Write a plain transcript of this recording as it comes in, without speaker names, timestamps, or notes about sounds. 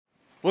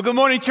Well, good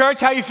morning, church.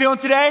 How you feeling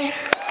today?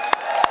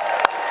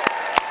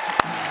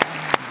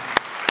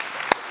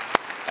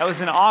 That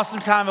was an awesome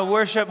time of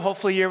worship.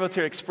 Hopefully you're able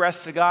to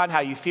express to God how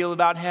you feel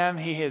about him.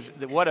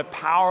 What a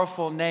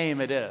powerful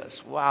name it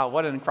is. Wow,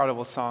 what an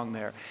incredible song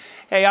there.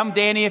 Hey, I'm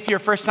Danny. If you're a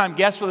first-time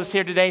guest with us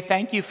here today,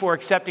 thank you for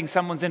accepting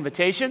someone's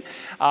invitation.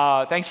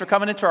 Thanks for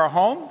coming into our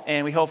home,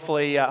 and we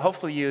hopefully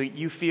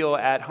you feel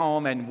at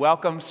home and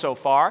welcome so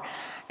far.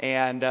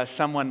 And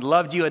someone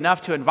loved you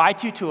enough to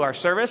invite you to our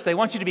service. They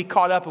want you to be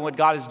caught up in what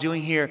God is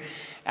doing here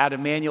at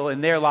Emmanuel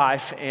in their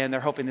life, and they're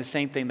hoping the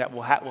same thing that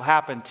will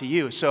happen to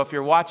you. So if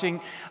you're watching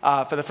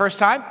for the first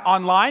time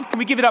online, can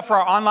we give it up for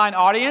our online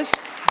audience?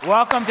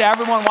 Welcome to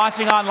everyone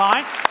watching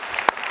online.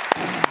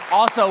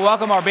 Also,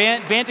 welcome our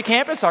Banta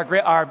campus,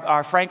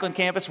 our Franklin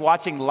campus,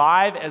 watching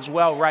live as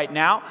well right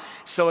now.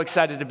 So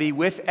excited to be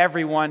with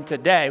everyone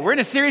today. We're in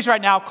a series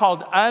right now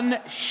called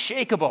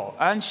Unshakable.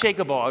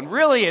 And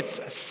really, it's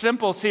a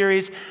simple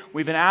series.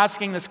 We've been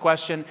asking this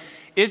question: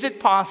 is it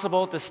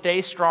possible to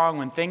stay strong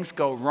when things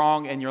go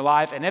wrong in your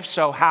life? And if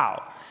so,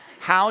 how?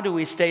 How do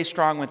we stay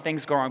strong when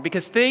things go wrong?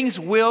 Because things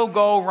will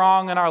go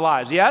wrong in our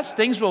lives. Yes,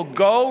 things will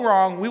go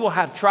wrong. We will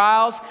have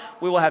trials.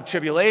 We will have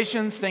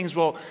tribulations. Things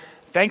will,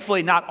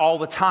 thankfully, not all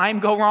the time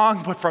go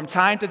wrong, but from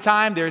time to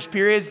time, there's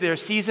periods,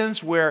 there's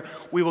seasons where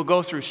we will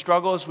go through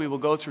struggles, we will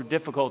go through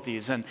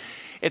difficulties. And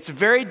it's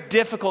very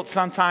difficult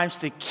sometimes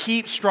to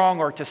keep strong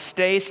or to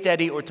stay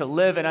steady or to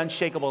live an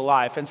unshakable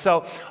life. And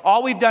so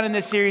all we've done in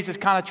this series is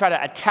kind of try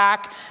to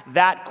attack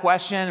that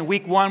question. In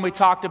week 1, we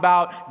talked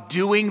about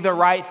doing the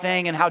right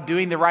thing and how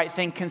doing the right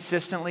thing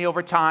consistently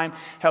over time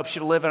helps you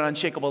to live an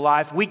unshakable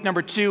life. Week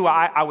number 2,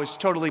 I was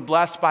totally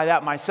blessed by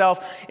that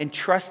myself,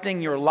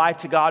 entrusting your life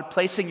to God,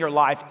 placing your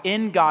life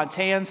in God's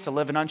hands to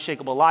live an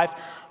unshakable life.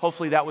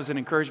 Hopefully that was an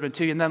encouragement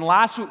to you. And then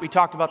last week we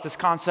talked about this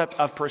concept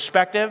of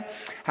perspective,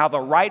 how the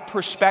right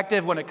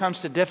perspective when it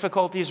comes to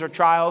difficulties or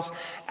trials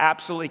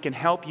absolutely can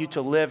help you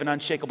to live an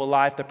unshakable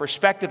life. The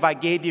perspective I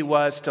gave you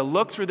was to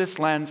look through this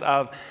lens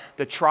of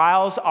the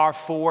trials are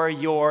for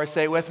your,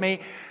 say it with me,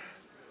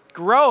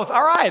 growth.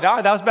 All right,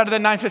 that was better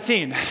than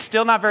 9:15.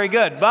 Still not very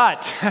good,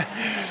 but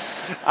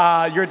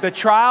the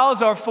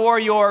trials are for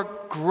your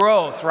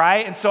growth,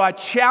 right? And so I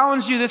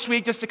challenge you this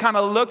week just to kind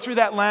of look through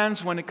that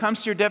lens when it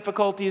comes to your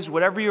difficulties,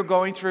 whatever you're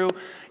going through,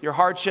 your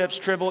hardships,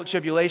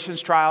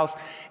 tribulations, trials,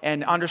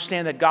 and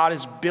understand that God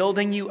is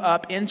building you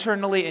up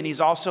internally and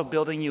he's also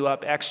building you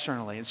up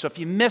externally. And so if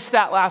you missed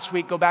that last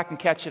week, go back and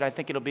catch it. I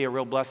think it'll be a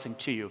real blessing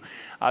to you.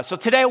 So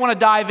today I want to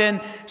dive in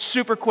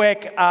super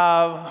quick.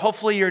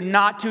 Hopefully you're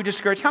not too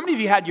discouraged. How many of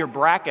you had your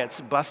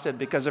brackets busted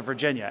because of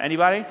Virginia?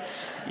 Anybody?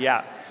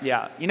 Yeah.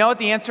 You know what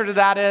the answer to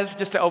that is?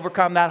 Just to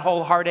overcome that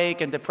whole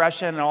heartache and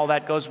depression and all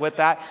that goes with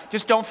that,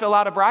 just don't fill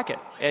out a bracket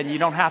and you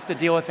don't have to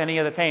deal with any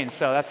of the pain.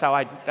 So that's how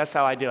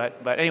I do it.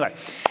 But anyway,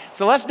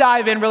 so let's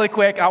dive in really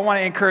quick. I want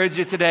to encourage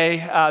you today,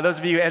 those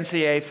of you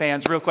NCAA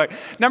fans, real quick.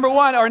 Number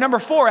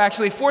 4,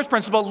 actually, fourth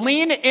principle,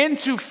 lean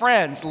into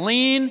friends.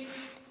 Lean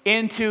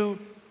into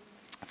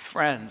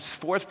friends.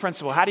 Fourth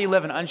principle, how do you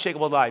live an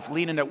unshakable life?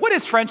 Lean into, what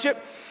is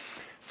friendship?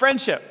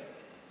 Friendship.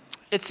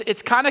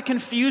 It's kind of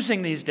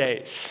confusing these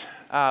days.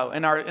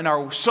 In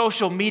our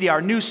social media,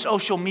 our new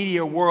social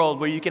media world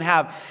where you can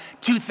have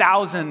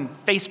 2,000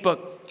 Facebook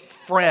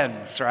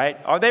friends, right?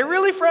 Are they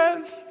really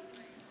friends?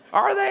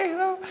 Are they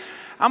though?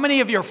 How many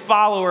of your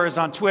followers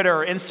on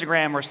Twitter or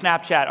Instagram or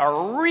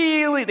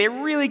Snapchat they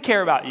really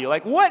care about you?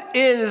 Like, what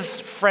is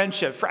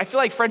friendship? I feel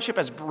like friendship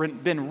has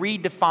been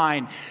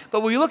redefined.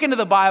 But when you look into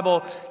the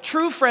Bible,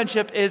 true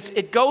friendship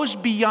it goes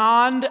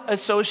beyond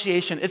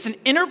association. It's an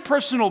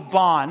interpersonal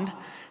bond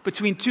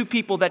between two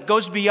people that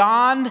goes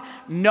beyond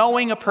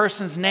knowing a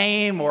person's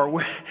name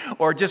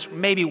or just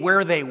maybe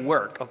where they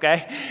work,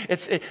 okay?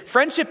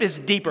 Friendship is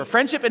deeper.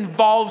 Friendship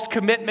involves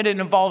commitment, it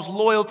involves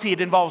loyalty,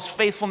 it involves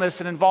faithfulness,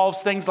 it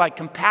involves things like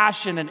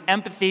compassion and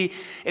empathy.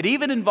 It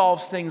even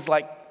involves things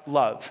like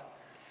love.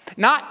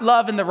 Not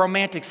love in the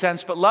romantic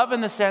sense, but love in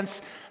the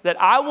sense that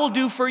I will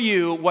do for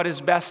you what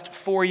is best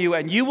for you,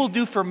 and you will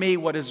do for me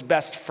what is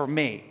best for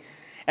me.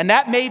 And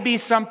that may be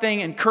something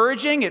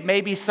encouraging, it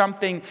may be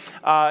something,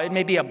 it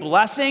may be a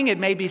blessing, it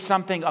may be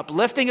something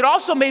uplifting, it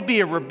also may be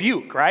a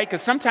rebuke, right?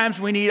 Because sometimes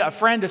we need a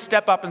friend to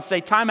step up and say,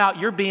 time out,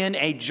 you're being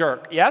a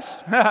jerk,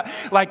 yes?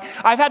 Like,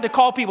 I've had to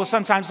call people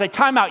sometimes and say,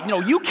 time out,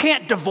 you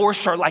can't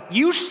divorce her. Like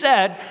you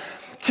said,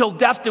 till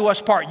death do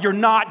us part, you're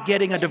not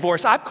getting a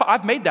divorce.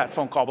 I've made that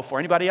phone call before.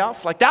 Anybody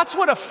else? Like, that's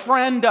what a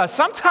friend does.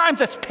 Sometimes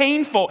it's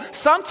painful,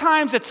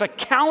 sometimes it's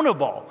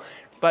accountable,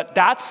 but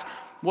that's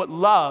what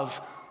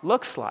love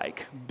looks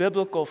like.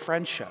 Biblical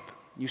friendship.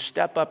 You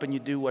step up and you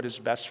do what is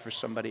best for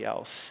somebody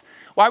else.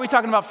 Why are we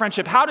talking about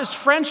friendship? How does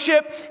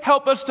friendship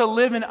help us to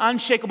live an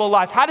unshakable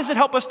life? How does it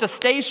help us to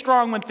stay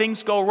strong when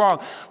things go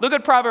wrong? Look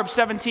at Proverbs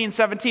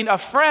 17:17. A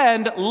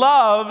friend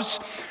loves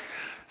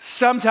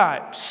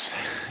sometimes.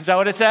 Is that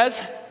what it says?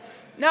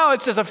 No,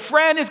 it says a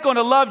friend is going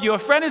to love you. A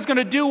friend is going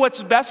to do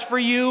what's best for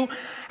you.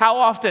 How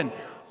often?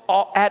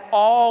 at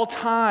all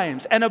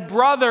times. And a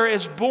brother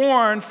is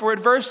born for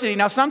adversity.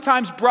 Now,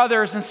 sometimes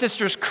brothers and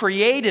sisters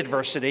create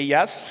adversity,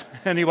 yes?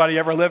 Anybody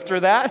ever lived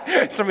through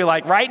that? Somebody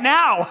like, right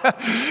now.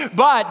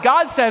 But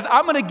God says,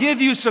 I'm going to give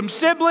you some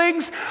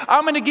siblings.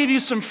 I'm going to give you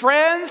some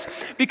friends,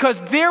 because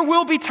there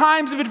will be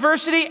times of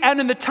adversity. And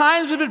in the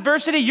times of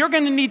adversity, you're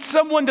going to need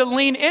someone to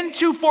lean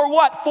into for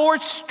what? For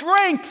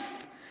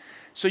strength.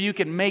 So you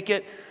can make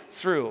it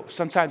through.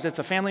 Sometimes it's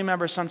a family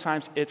member.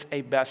 Sometimes it's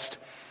a best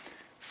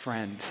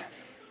friend.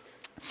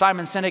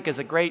 Simon Sinek is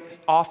a great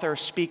author,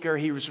 speaker.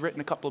 He has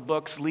written a couple of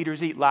books,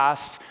 Leaders Eat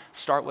Last,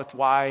 Start With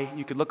Why.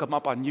 You could look him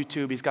up on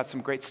YouTube. He's got some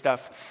great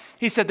stuff.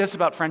 He said this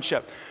about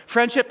friendship.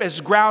 Friendship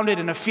is grounded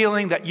in a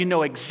feeling that you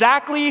know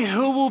exactly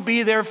who will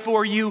be there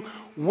for you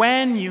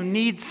when you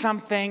need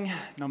something,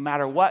 no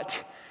matter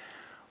what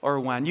or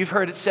when. You've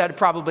heard it said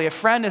probably, a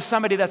friend is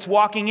somebody that's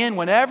walking in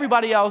when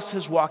everybody else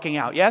is walking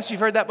out. Yes, you've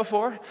heard that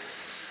before?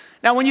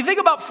 Now, when you think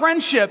about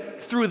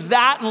friendship through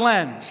that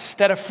lens,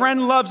 that a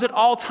friend loves at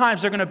all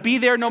times, they're going to be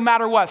there no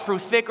matter what, through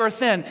thick or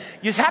thin,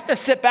 you just have to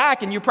sit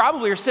back, and you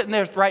probably are sitting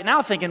there right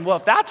now thinking, well,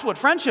 if that's what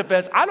friendship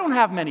is, I don't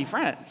have many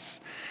friends.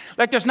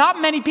 Like, there's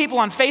not many people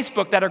on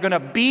Facebook that are going to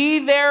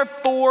be there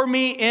for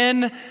me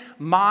in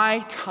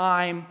my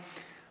time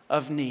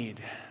of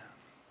need.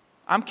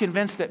 I'm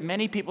convinced that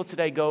many people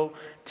today go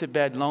to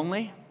bed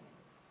lonely,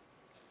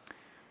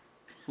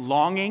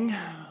 longing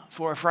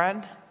for a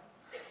friend,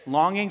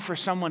 longing for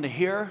someone to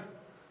hear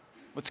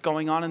what's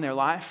going on in their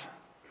life,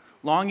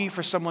 longing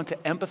for someone to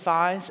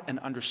empathize and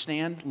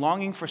understand,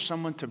 longing for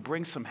someone to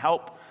bring some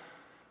help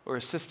or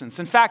assistance.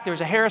 In fact, there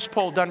was a Harris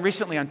poll done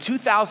recently on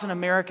 2,000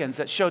 Americans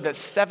that showed that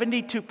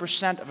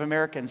 72% of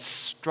Americans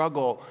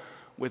struggle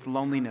with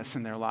loneliness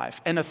in their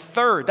life. And a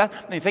third,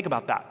 think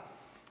about that.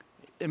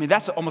 I mean,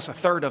 that's almost a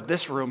third of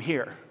this room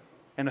here,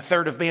 and a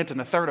third of Banton,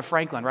 a third of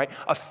Franklin, right?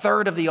 A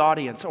third of the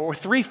audience, or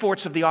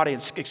 3/4 of the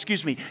audience,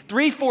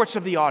 3/4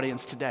 of the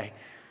audience today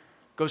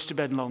goes to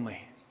bed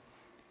lonely.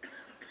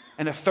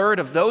 And a third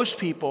of those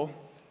people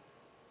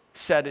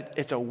said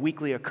it's a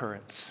weekly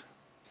occurrence.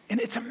 And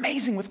it's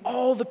amazing, with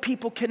all the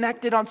people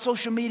connected on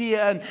social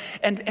media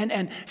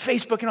and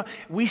Facebook, and all,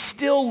 we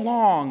still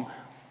long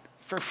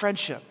for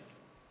friendship.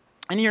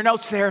 And in your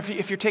notes there,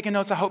 if you're taking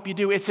notes, I hope you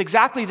do, it's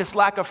exactly this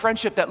lack of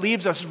friendship that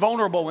leaves us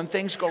vulnerable when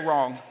things go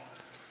wrong.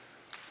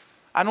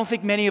 I don't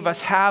think many of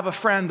us have a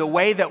friend the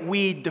way that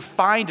we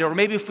defined it, or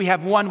maybe if we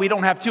have one, we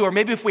don't have two, or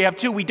maybe if we have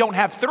two, we don't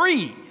have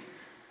three.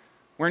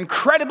 We're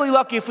incredibly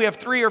lucky if we have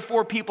 3 or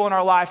 4 people in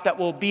our life that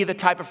will be the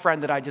type of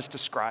friend that I just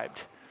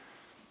described.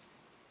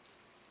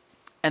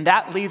 And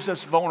that leaves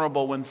us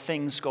vulnerable when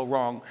things go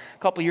wrong. A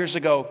couple years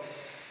ago,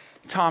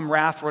 Tom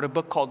Rath wrote a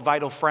book called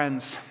Vital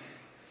Friends.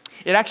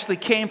 It actually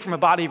came from a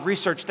body of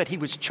research that he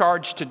was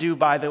charged to do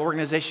by the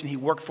organization he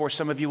worked for.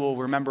 Some of you will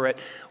remember it,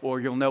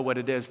 or you'll know what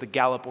it is, the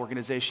Gallup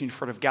organization. You've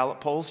heard of Gallup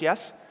polls,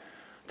 yes?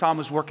 Tom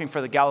was working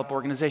for the Gallup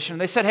organization.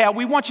 And they said, hey,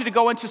 we want you to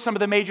go into some of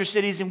the major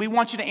cities, and we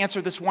want you to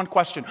answer this one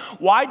question.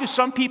 Why do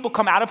some people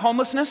come out of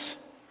homelessness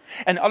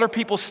and other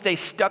people stay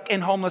stuck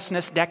in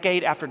homelessness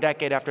decade after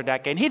decade after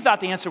decade? And he thought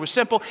the answer was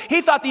simple.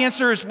 He thought the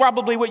answer is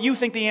probably what you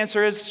think the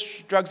answer is: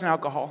 drugs and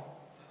alcohol.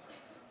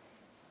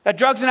 That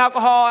drugs and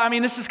alcohol, I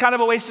mean, this is kind of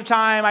a waste of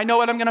time. I know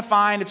what I'm going to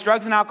find. It's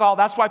drugs and alcohol.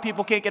 That's why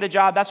people can't get a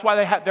job. That's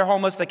why they're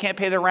homeless. They can't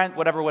pay their rent,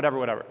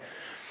 whatever.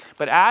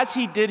 But as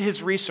he did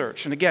his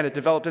research, and again, it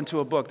developed into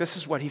a book, this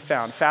is what he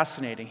found.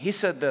 Fascinating. He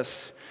said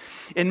this: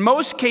 in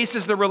most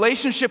cases, the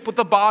relationship with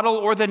the bottle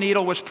or the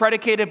needle was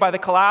predicated by the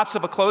collapse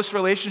of a close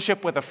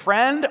relationship with a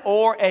friend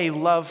or a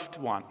loved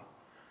one.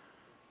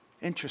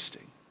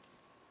 Interesting.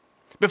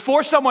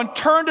 Before someone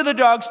turned to the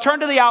drugs,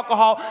 turned to the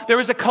alcohol, there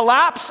was a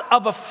collapse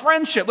of a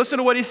friendship. Listen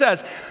to what he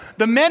says.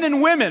 The men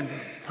and women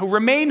who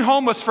remained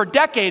homeless for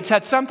decades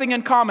had something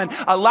in common: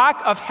 a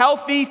lack of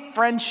healthy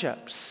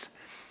friendships.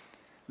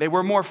 They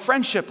were more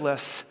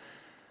friendshipless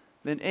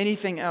than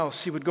anything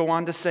else. He would go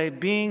on to say,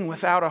 being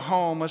without a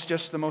home was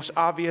just the most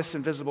obvious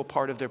and visible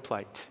part of their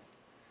plight.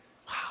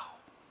 Wow,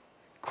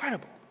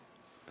 incredible.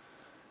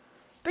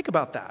 Think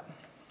about that.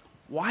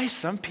 Why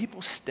some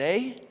people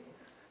stay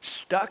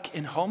stuck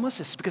in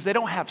homelessness? Because they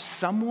don't have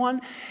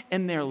someone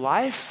in their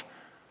life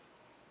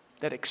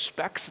that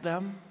expects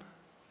them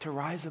to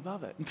rise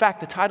above it. In fact,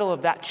 the title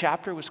of that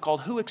chapter was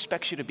called Who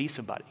Expects You to Be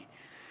Somebody?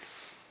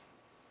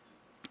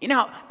 You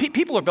know,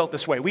 people are built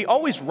this way. We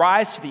always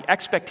rise to the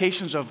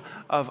expectations of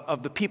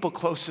the people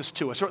closest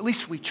to us, or at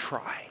least we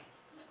try.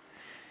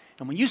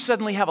 And when you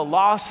suddenly have a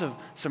loss of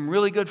some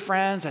really good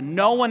friends and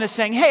no one is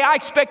saying, hey, I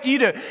expect you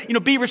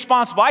to be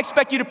responsible. I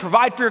expect you to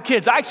provide for your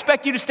kids. I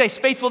expect you to stay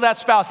faithful to that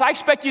spouse. I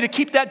expect you to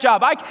keep that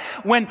job.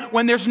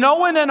 When there's no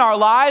one in our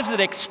lives that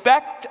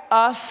expect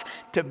us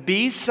to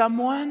be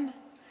someone,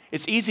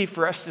 it's easy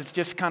for us to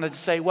just kind of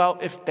say, well,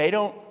 if they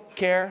don't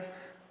care,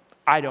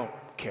 I don't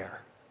care.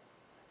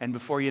 And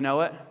before you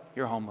know it,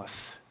 you're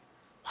homeless.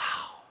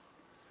 Wow.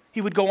 He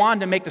would go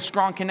on to make the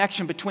strong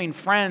connection between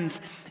friends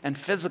and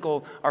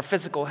our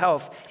physical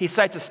health. He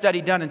cites a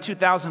study done in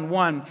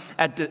 2001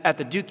 at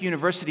the Duke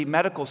University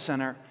Medical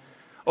Center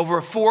Over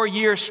a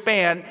 4-year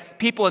span,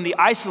 people in the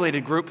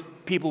isolated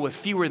group, people with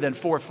fewer than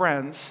 4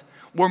 friends,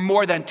 were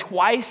more than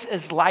twice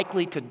as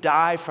likely to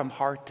die from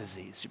heart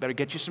disease. You better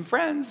get you some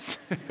friends,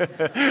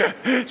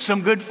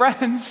 some good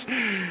friends.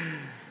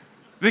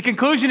 The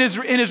conclusion is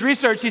in his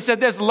research, he said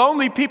this: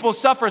 lonely people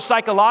suffer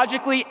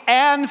psychologically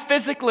and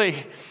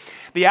physically.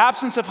 The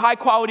absence of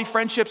high-quality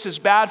friendships is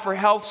bad for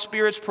health,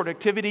 spirits,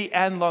 productivity,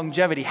 and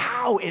longevity.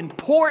 How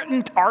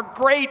important are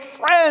great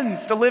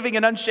friends to living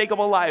an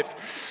unshakable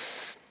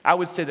life? I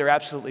would say they're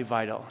absolutely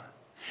vital.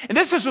 And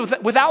this is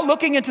without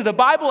looking into the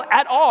Bible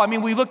at all. I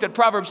mean, we looked at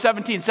Proverbs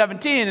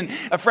 17:17, and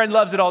a friend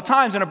loves at all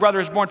times, and a brother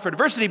is born for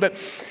adversity, but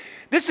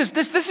this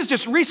is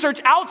just research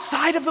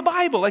outside of the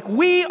Bible. Like,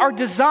 we are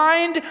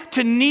designed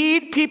to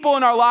need people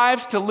in our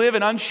lives to live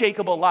an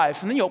unshakable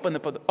life. And then you open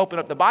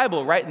up the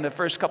Bible, right in the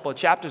first couple of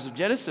chapters of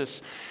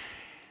Genesis.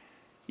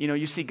 You know,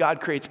 you see God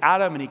creates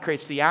Adam and he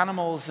creates the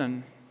animals.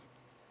 And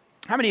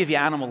how many of you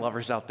animal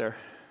lovers out there?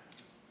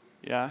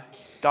 Yeah,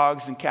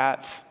 dogs and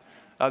cats,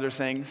 other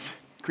things,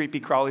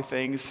 creepy crawly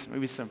things,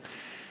 maybe some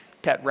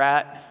pet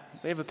rat.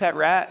 We have a pet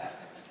rat?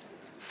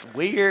 It's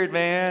weird,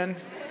 man.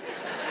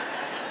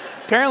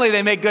 Apparently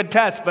they make good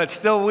pets, but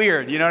still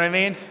weird, you know what I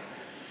mean?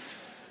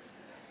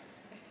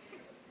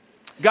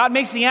 God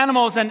makes the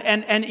animals,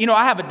 and you know,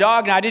 I have a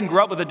dog. Now, I didn't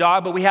grow up with a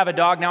dog, but we have a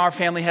dog now. Our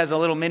family has a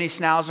little mini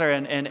schnauzer,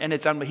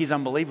 and he's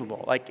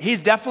unbelievable. Like,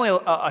 he's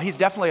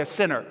definitely a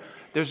sinner.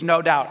 There's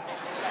no doubt.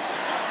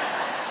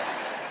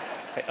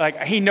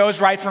 Like, he knows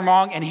right from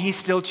wrong, and he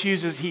still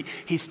chooses.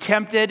 He's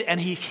tempted,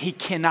 and he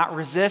cannot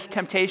resist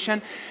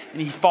temptation,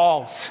 and he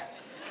falls.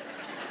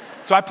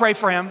 So I pray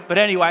for him. But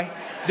anyway,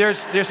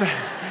 there's a...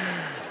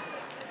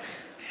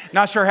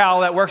 Not sure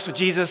how that works with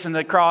Jesus and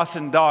the cross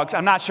and dogs.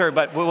 I'm not sure,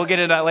 but we'll get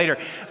into that later.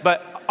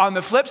 But on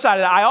the flip side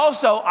of that, I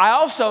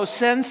also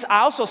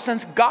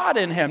sense God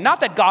in him.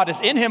 Not that God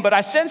is in him, but I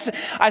sense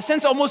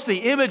almost the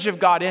image of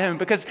God in him,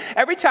 because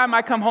every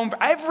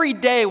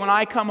day when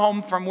I come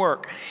home from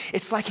work,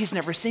 it's like he's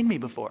never seen me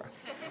before.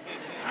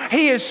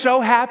 He is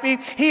so happy.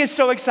 He is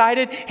so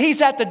excited.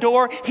 He's at the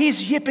door.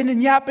 He's yipping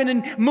and yapping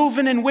and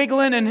moving and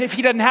wiggling. And if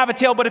he doesn't have a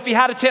tail, but if he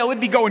had a tail, it'd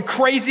be going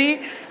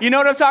crazy. You know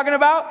what I'm talking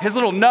about? His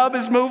little nub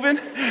is moving.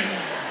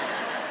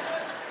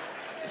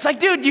 It's like,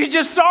 dude, you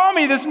just saw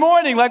me this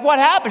morning. Like, what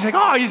happened? He's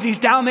like, oh, he's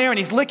down there and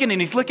he's licking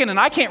and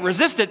I can't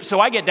resist it. So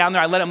I get down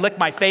there. I let him lick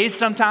my face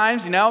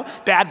sometimes, you know,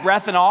 bad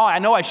breath and all. I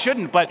know I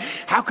shouldn't, but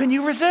how can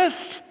you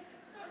resist?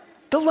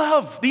 The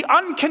love, the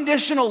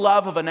unconditional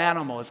love of an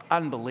animal is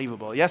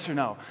unbelievable. Yes or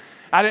no?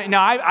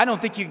 I don't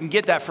think you can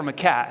get that from a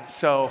cat.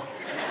 So,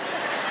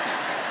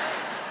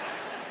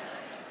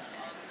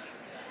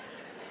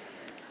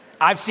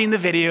 I've seen the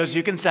videos.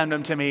 You can send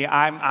them to me.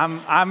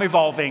 I'm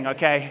evolving.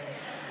 Okay.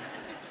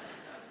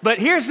 But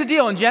here's the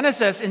deal. In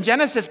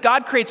Genesis,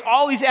 God creates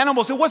all these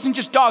animals. It wasn't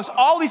just dogs.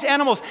 All these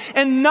animals,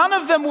 and none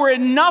of them were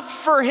enough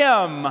for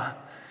him.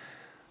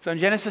 So in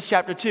Genesis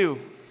chapter 2.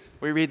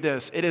 We read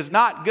this: it is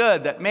not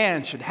good that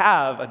man should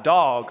have a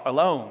dog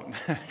alone.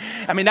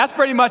 I mean, that's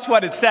pretty much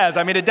what it says.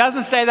 I mean, it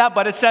doesn't say that,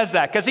 but it says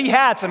that, because he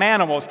had some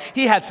animals.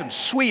 He had some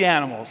sweet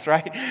animals,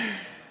 right?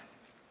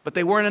 But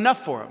they weren't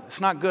enough for him. It's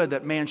not good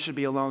that man should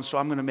be alone, so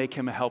I'm going to make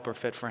him a helper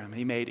fit for him.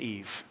 He made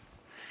Eve.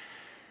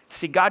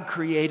 See, God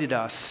created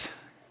us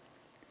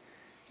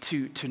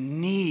to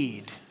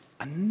need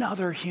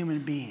another human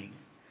being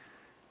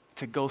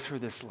to go through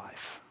this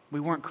life. We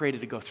weren't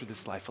created to go through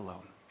this life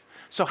alone.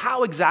 So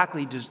how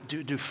exactly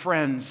do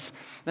friends,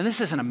 and this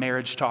isn't a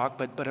marriage talk,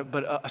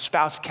 but a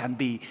spouse can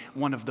be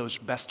one of those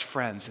best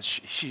friends.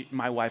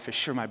 My wife is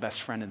sure my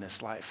best friend in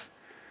this life.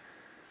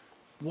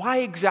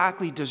 Why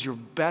exactly does your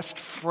best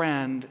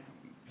friend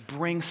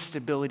bring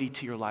stability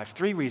to your life?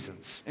 3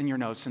 reasons in your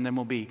notes, and then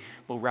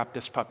we'll wrap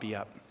this puppy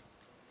up.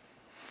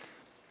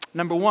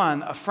 Number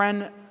 1, a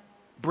friend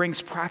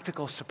brings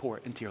practical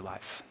support into your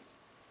life.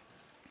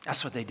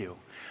 That's what they do.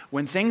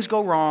 When things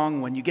go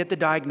wrong, when you get the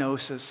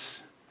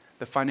diagnosis,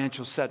 the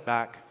financial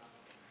setback,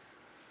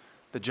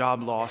 the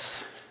job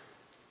loss,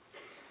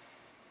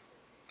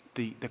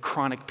 the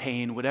chronic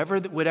pain,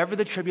 whatever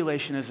the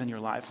tribulation is in your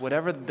life,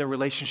 whatever the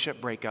relationship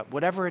breakup,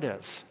 whatever it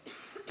is,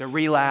 the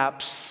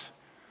relapse.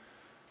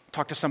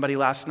 Talked to somebody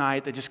last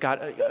night that just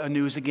got a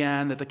news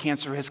again that the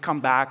cancer has come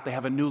back. They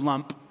have a new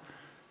lump.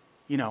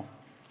 You know,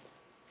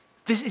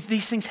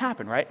 these things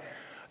happen, right?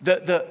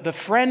 The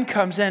friend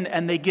comes in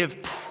and they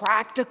give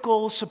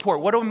practical support.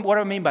 What do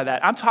I mean by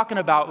that? I'm talking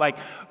about, like,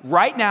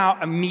 right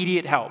now,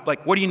 immediate help.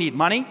 Like, what do you need?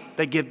 Money?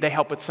 They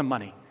help with some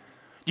money.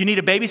 You need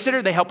a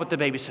babysitter? They help with the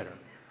babysitter.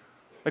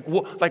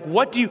 Like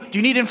what do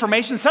you need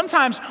information?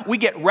 Sometimes we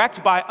get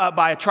wrecked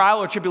by a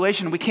trial or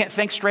tribulation and we can't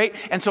think straight.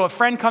 And so a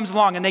friend comes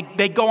along and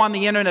they go on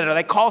the internet or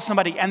they call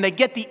somebody and they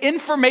get the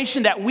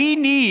information that we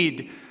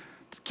need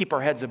to keep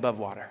our heads above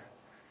water.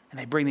 And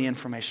they bring the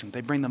information,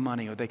 they bring the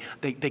money, or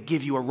they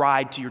give you a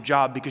ride to your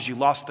job because you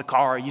lost the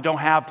car, or you don't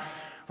have,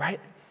 right?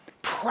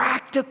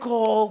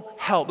 Practical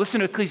help.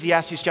 Listen to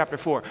Ecclesiastes chapter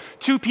 4.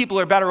 2 people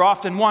are better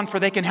off than one, for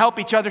they can help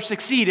each other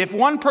succeed. If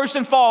one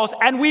person falls,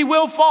 and we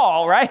will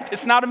fall, right?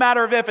 It's not a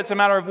matter of if, it's a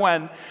matter of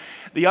when.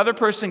 the other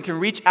person can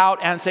reach out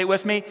and say it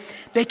with me,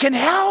 they can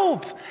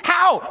help.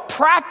 How?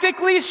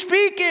 Practically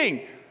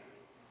speaking,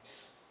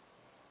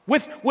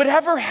 with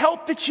whatever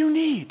help that you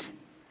need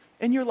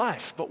in your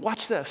life. But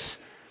watch this.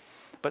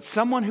 But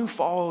someone who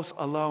falls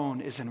alone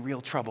is in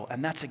real trouble.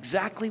 And that's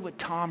exactly what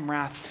Tom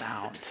Rath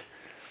found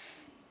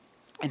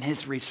in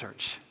his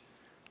research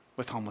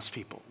with homeless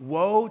people.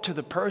 Woe to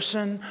the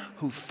person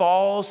who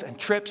falls and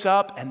trips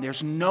up and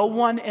there's no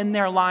one in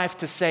their life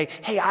to say,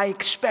 hey, I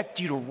expect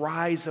you to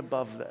rise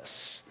above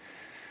this.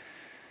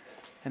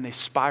 And they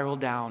spiral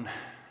down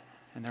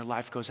and their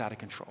life goes out of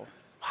control.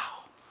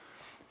 Wow.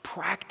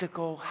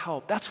 Practical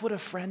help. That's what a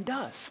friend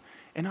does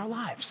in our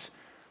lives.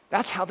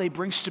 That's how they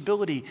bring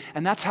stability,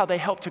 and that's how they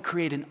help to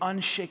create an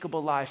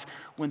unshakable life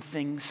when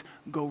things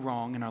go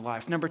wrong in our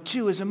life. Number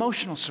 2 is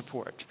emotional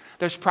support.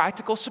 There's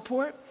practical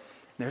support,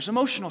 there's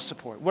emotional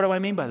support. What do I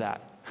mean by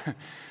that?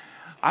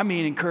 I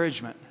mean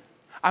encouragement.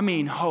 I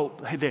mean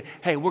hope.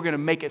 Hey, we're going to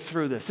make it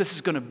through this. This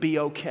is going to be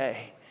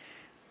okay,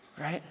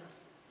 right?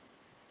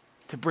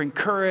 To bring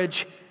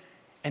courage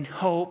and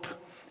hope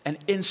and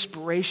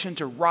inspiration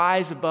to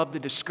rise above the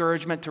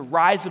discouragement, to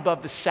rise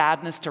above the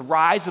sadness, to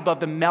rise above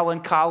the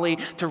melancholy,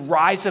 to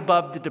rise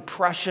above the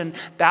depression.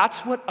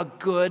 That's what a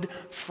good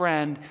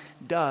friend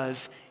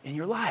does in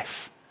your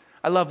life.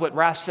 I love what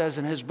Rath says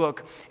in his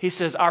book. He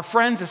says, our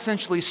friends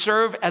essentially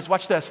serve as,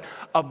 watch this,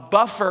 a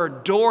buffer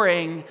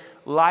during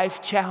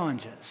life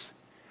challenges.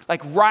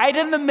 Like right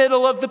in the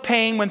middle of the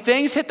pain, when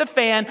things hit the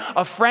fan,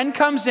 a friend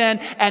comes in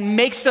and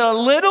makes it a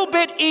little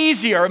bit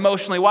easier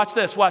emotionally. Watch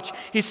this, watch.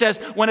 He says,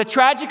 when a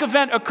tragic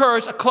event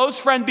occurs, a close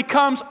friend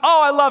becomes,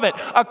 oh, I love it,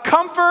 a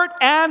comfort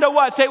and a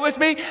what? Say it with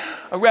me.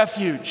 A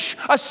refuge,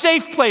 a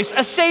safe place,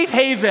 a safe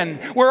haven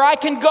where I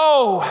can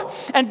go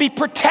and be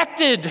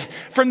protected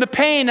from the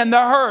pain and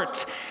the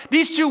hurt.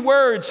 These 2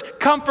 words,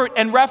 comfort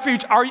and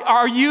refuge,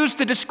 are used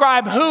to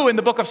describe who in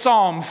the book of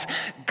Psalms?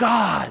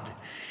 God.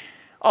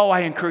 Oh,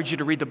 I encourage you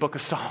to read the book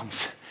of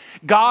Psalms.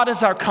 God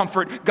is our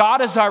comfort.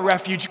 God is our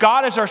refuge.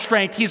 God is our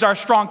strength. He's our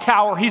strong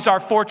tower. He's our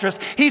fortress.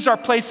 He's our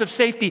place of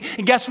safety.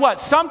 And guess what?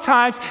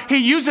 Sometimes he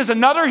uses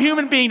another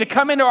human being to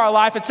come into our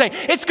life and say,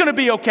 it's going to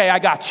be okay. I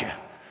got you.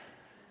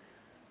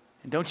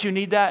 And don't you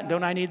need that?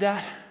 Don't I need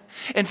that?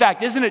 In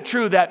fact, isn't it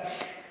true that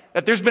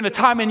there's been a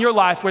time in your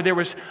life where there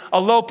was a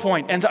low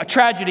point and a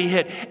tragedy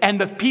hit, and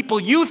the people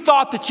you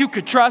thought that you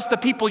could trust, the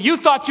people you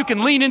thought you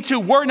can lean into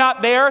were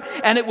not there,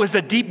 and it was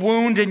a deep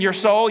wound in your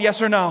soul, yes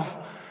or no?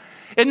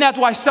 Isn't that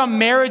why some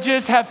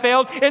marriages have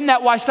failed? Isn't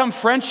that why some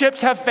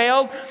friendships have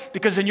failed?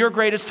 Because in your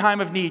greatest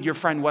time of need, your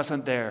friend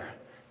wasn't there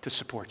to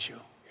support you.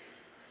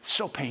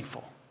 So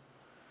painful.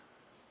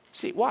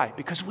 See, why?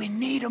 Because we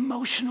need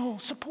emotional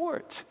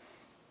support.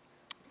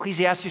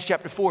 Ecclesiastes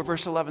chapter 4,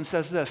 verse 11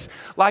 says this,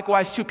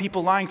 likewise, 2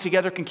 people lying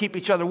together can keep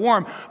each other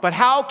warm, but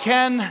how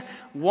can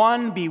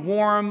one be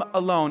warm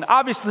alone?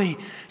 Obviously,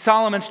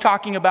 Solomon's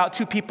talking about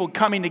 2 people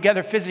coming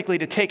together physically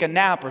to take a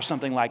nap or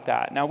something like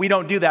that. Now, we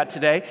don't do that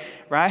today,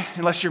 right?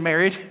 Unless you're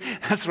married.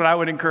 That's what I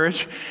would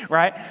encourage,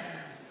 right?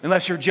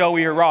 Unless you're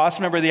Joey or Ross.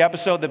 Remember the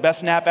episode, The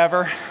Best Nap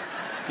Ever?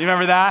 You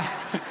remember that?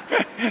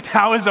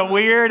 That was a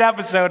weird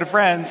episode of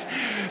Friends.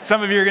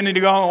 Some of you are going to need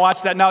to go home and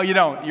watch that. No, you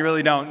don't. You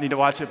really don't need to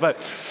watch it, but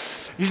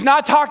he's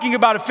not talking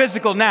about a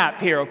physical nap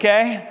here,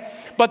 okay?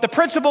 But the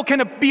principle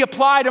can be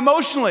applied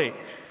emotionally.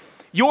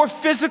 Your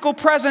physical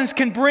presence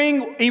can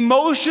bring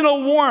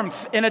emotional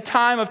warmth in a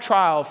time of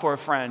trial for a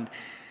friend.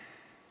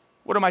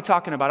 What am I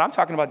talking about? I'm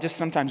talking about just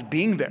sometimes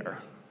being there.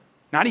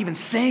 Not even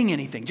saying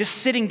anything, just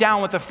sitting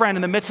down with a friend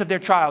in the midst of their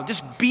trial.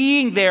 Just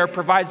being there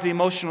provides the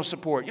emotional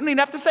support. You don't even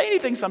have to say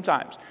anything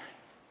sometimes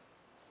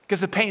because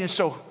the pain is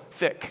so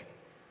thick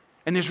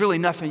and there's really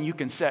nothing you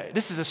can say.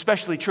 This is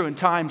especially true in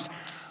times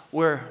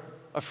where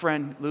a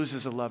friend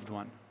loses a loved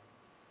one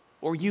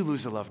or you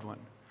lose a loved one.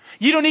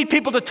 You don't need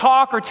people to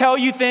talk or tell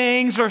you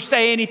things or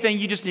say anything.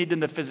 You just need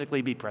them to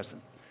physically be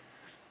present.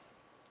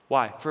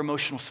 Why? For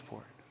emotional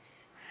support.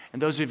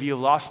 And those of you who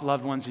have lost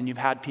loved ones and you've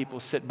had people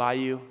sit by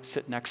you,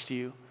 sit next to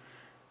you,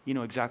 you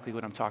know exactly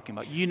what I'm talking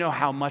about. You know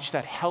how much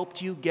that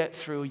helped you get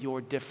through your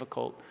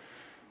difficult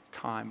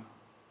time.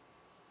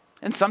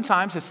 And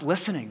sometimes it's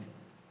listening.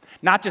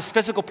 Not just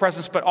physical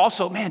presence, but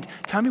also, man,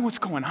 tell me what's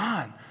going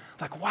on.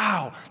 Like,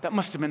 wow, that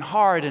must have been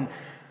hard. And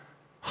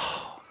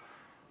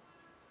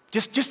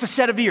just a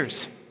set of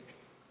ears.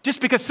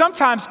 Just because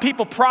sometimes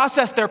people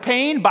process their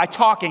pain by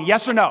talking,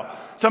 yes or no?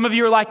 Some of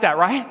you are like that,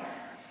 right?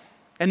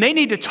 And they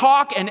need to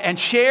talk and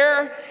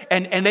share,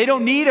 and they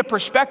don't need a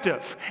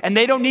perspective, and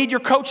they don't need your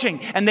coaching,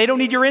 and they don't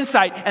need your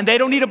insight, and they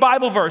don't need a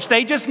Bible verse.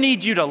 They just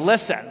need you to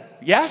listen,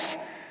 yes?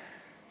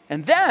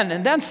 And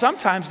then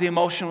sometimes the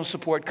emotional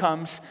support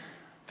comes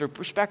through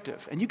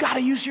perspective. And you got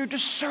to use your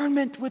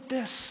discernment with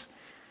this.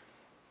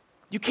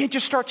 You can't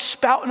just start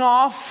spouting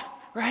off,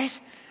 right?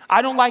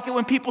 I don't like it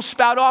when people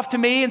spout off to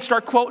me and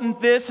start quoting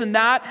this and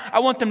that. I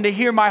want them to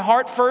hear my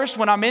heart first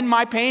when I'm in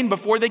my pain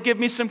before they give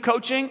me some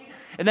coaching.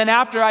 And then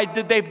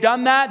after they've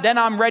done that, then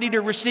I'm ready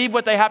to receive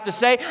what they have to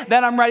say.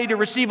 Then I'm ready to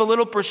receive a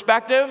little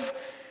perspective.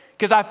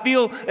 Because I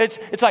feel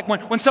it's like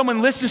when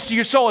someone listens to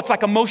your soul, it's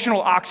like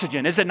emotional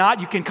oxygen, is it not?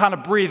 You can kind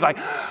of breathe like,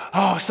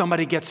 oh,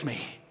 somebody gets me.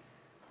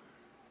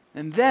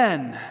 And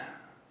then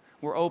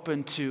we're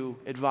open to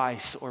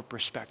advice or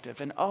perspective.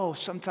 And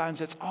sometimes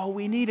that's all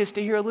we need is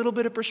to hear a little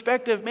bit of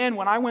perspective. Man,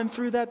 when I went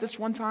through that this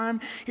one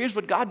time, here's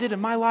what God did in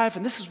my life,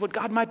 and this is what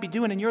God might be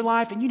doing in your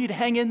life, and you need to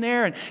hang in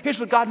there, and here's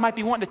what God might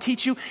be wanting to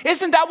teach you.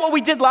 Isn't that what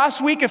we did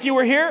last week if you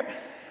were here?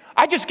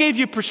 I just gave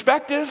you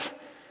perspective.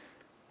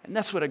 And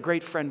that's what a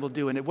great friend will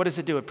do. And what does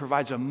it do? It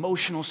provides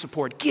emotional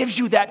support, gives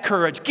you that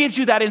courage, gives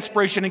you that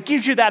inspiration, and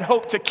gives you that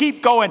hope to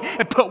keep going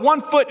and put one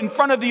foot in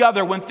front of the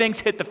other when things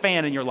hit the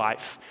fan in your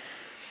life.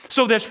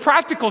 So there's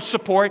practical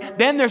support,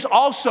 then there's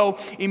also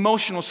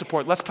emotional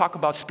support. Let's talk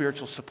about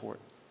spiritual support.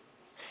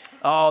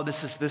 Oh,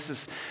 this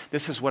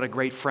is what a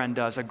great friend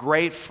does. A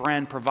great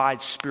friend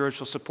provides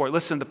spiritual support.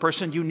 Listen, the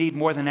person you need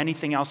more than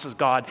anything else is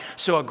God.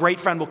 So a great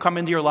friend will come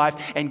into your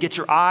life and get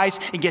your eyes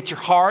and get your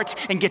heart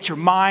and get your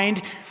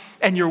mind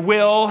and your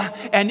will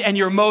and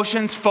your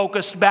emotions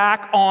focused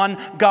back on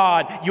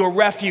God, your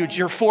refuge,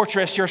 your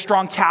fortress, your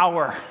strong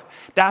tower.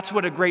 That's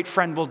what a great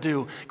friend will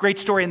do. Great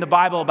story in the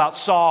Bible about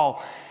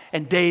Saul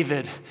and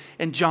David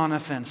and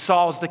Jonathan.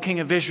 Saul's the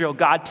king of Israel.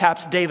 God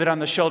taps David on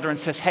the shoulder and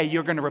says, hey,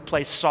 you're going to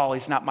replace Saul.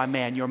 He's not my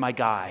man. You're my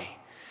guy.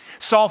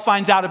 Saul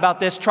finds out about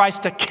this, tries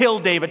to kill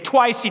David.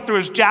 Twice he threw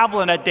his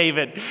javelin at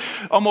David,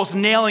 almost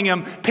nailing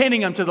him,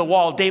 pinning him to the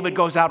wall. David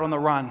goes out on the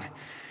run.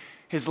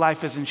 His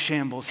life is in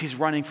shambles. He's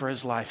running for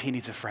his life. He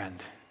needs a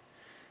friend.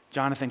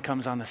 Jonathan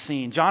comes on the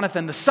scene.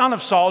 Jonathan, the son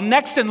of Saul,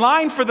 next in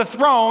line for the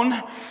throne,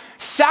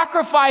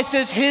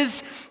 sacrifices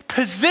his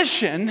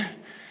position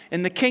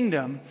in the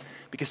kingdom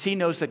because he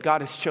knows that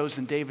God has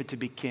chosen David to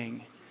be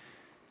king.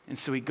 And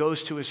so he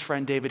goes to his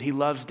friend David. He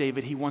loves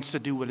David. He wants to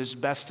do what is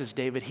best as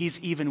David. He's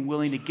even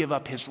willing to give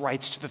up his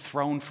rights to the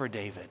throne for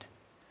David.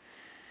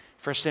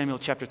 1 Samuel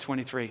chapter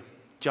 23.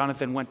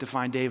 Jonathan went to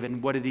find David,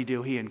 and what did he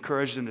do? He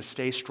encouraged him to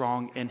stay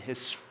strong in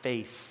his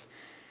faith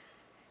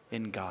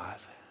in God.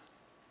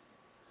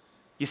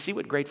 You see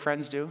what great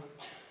friends do?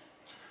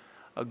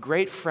 A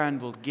great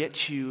friend will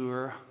get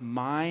your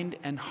mind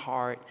and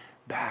heart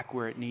back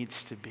where it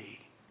needs to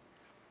be,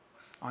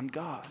 on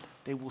God.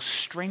 They will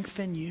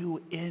strengthen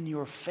you in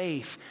your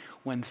faith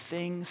when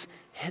things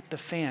hit the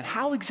fan.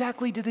 How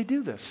exactly do they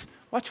do this?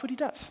 Watch what he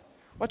does.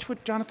 Watch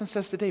what Jonathan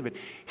says to David.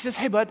 He says,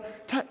 hey, bud,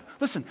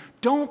 listen,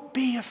 don't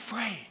be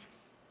afraid.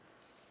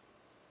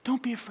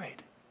 Don't be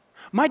afraid.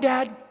 My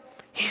dad,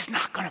 he's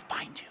not going to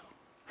find you.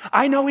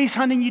 I know he's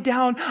hunting you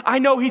down. I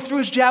know he threw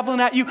his javelin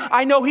at you.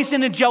 I know he's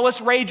in a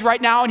jealous rage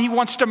right now and he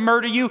wants to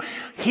murder you.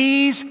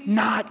 He's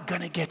not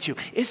going to get you.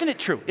 Isn't it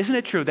true? Isn't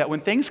it true that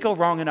when things go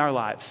wrong in our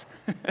lives,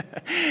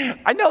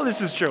 I know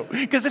this is true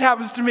because it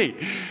happens to me.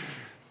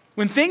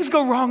 When things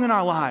go wrong in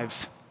our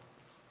lives,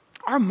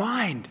 our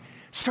mind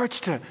starts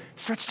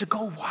to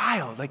go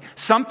wild. Like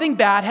something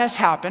bad has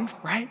happened,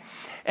 right?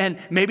 And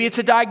maybe it's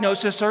a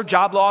diagnosis or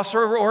job loss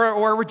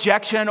or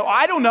rejection. Or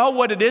I don't know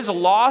what it is, a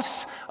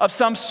loss of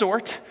some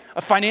sort,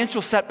 a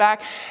financial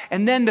setback.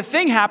 And then the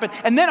thing happened,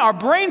 and then our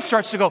brain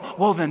starts to go,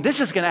 well, then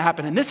this is going to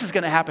happen, and this is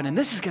going to happen, and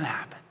this is going to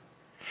happen.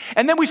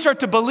 And then we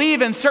start to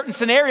believe in certain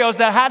scenarios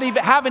that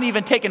haven't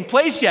even taken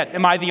place yet.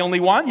 Am I the only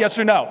one? Yes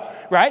or no?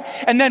 Right?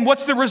 And then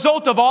what's the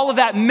result of all of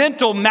that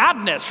mental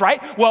madness,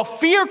 right? Well,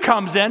 fear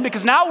comes in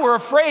because now we're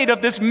afraid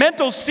of this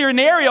mental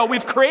scenario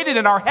we've created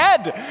in our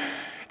head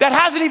that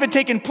hasn't even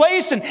taken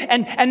place.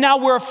 And now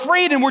we're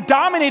afraid and we're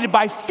dominated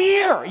by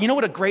fear. You know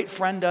what a great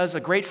friend does?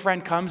 A great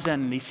friend comes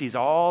in and he sees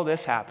all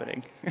this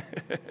happening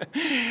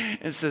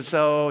and says,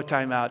 oh,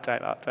 time out.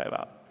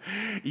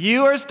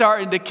 You are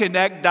starting to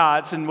connect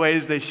dots in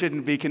ways they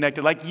shouldn't be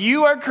connected. Like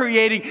you are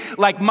creating,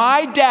 like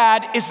my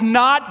dad is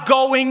not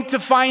going to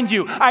find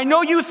you. I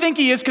know you think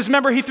he is because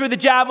remember he threw the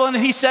javelin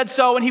and he said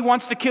so and he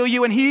wants to kill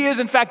you and he is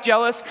in fact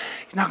jealous.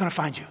 He's not going to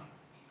find you.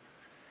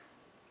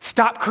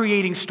 Stop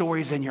creating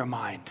stories in your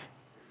mind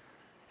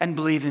and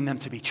believing them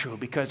to be true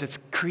because it's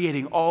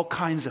creating all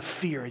kinds of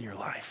fear in your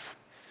life.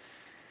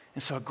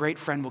 And so a great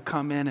friend will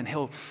come in and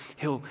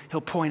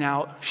she'll point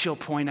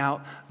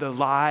out the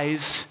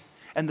lies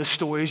and the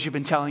stories you've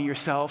been telling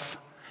yourself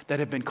that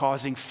have been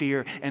causing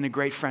fear, and a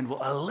great friend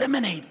will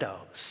eliminate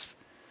those.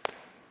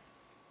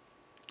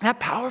 Isn't that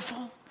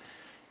powerful?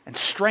 And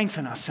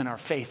strengthen us in our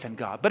faith in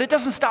God. But it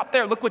doesn't stop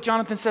there. Look what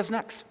Jonathan says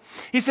next.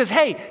 He says,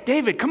 hey,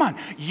 David, come on.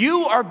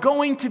 You are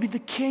going to be the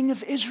king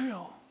of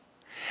Israel.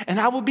 And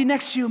I will be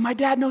next to you. My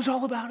dad knows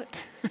all about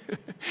it.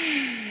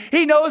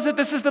 He knows that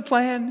this is the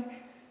plan.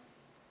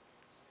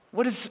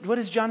 What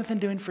is Jonathan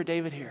doing for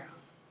David here?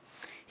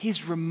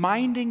 He's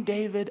reminding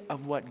David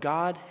of what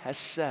God has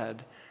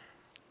said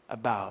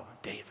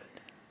about David.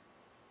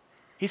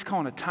 He's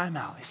calling a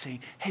timeout. He's saying,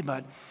 hey,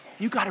 bud,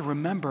 you got to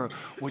remember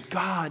what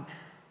God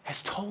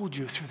has told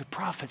you through the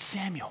prophet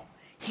Samuel.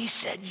 He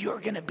said, you're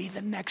going to be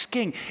the next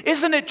king.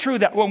 Isn't it true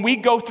that when we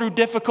go through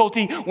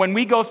difficulty, when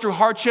we go through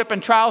hardship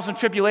and trials and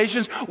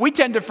tribulations, we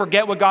tend to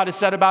forget what God has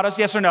said about us?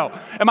 Yes or no?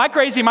 Am I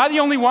crazy? Am I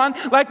the only one?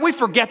 Like, we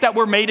forget that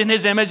we're made in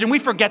his image, and we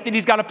forget that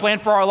he's got a plan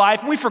for our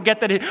life. And we forget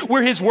that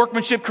we're his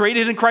workmanship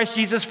created in Christ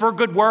Jesus for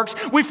good works.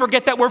 We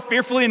forget that we're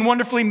fearfully and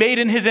wonderfully made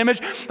in his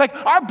image. Like,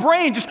 our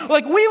brain just,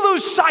 like, we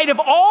lose sight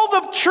of all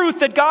the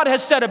truth that God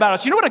has said about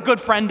us. You know what a good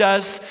friend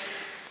does?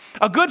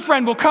 A good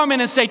friend will come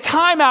in and say,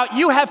 time out,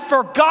 you have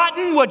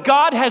forgotten what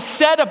God has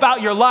said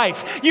about your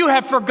life. You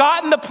have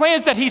forgotten the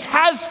plans that he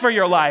has for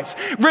your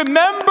life.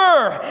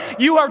 Remember,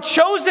 you are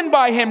chosen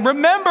by him.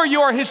 Remember,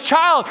 you are his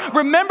child.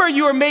 Remember,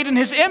 you are made in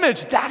his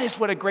image. That is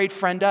what a great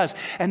friend does.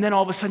 And then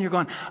all of a sudden you're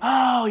going,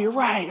 oh, you're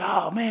right.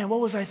 Oh man, what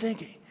was I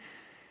thinking?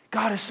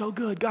 God is so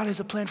good. God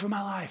has a plan for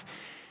my life.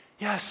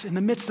 Yes, in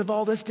the midst of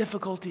all this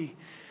difficulty,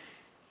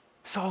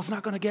 Saul's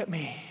not going to get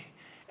me.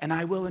 And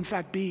I will, in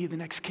fact, be the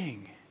next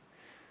king.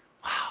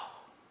 Wow.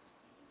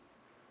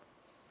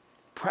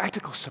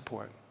 Practical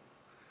support,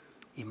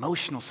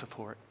 emotional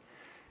support,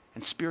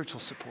 and spiritual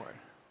support.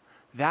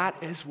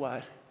 That is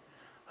what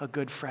a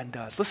good friend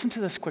does. Listen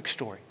to this quick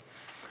story.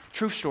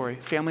 True story,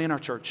 family in our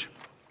church.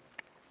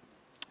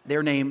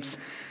 Their names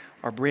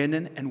are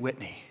Brandon and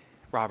Whitney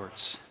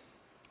Roberts.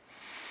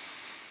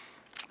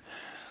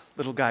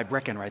 Little guy,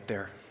 Brecken, right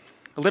there.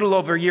 A little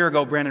over a year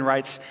ago, Brandon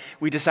writes,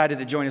 we decided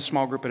to join a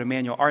small group at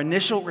Emmanuel. Our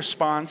initial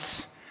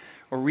response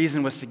or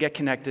reason was to get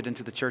connected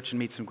into the church and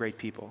meet some great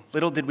people.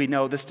 Little did we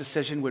know this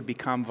decision would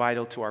become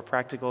vital to our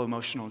practical,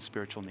 emotional, and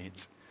spiritual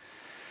needs.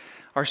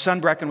 Our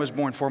son Brecken was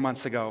born 4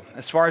 months ago.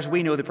 As far as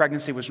we knew, the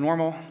pregnancy was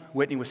normal,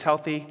 Whitney was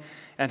healthy,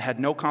 and had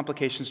no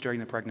complications during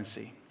the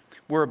pregnancy.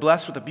 We were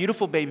blessed with a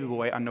beautiful baby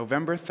boy on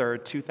November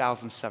 3rd,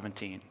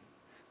 2017.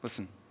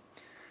 Listen,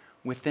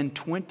 within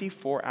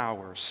 24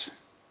 hours,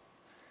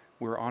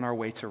 we were on our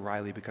way to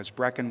Riley because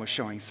Brecken was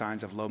showing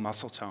signs of low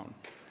muscle tone.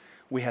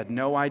 We had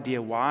no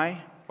idea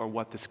why or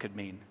what this could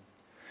mean.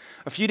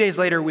 A few days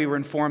later, we were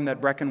informed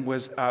that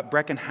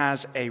Brecken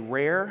has a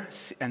rare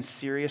and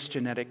serious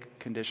genetic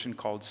condition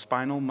called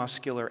spinal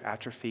muscular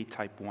atrophy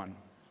type 1.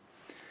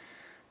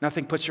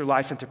 Nothing puts your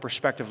life into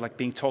perspective like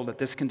being told that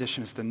this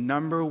condition is the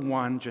number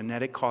one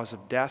genetic cause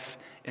of death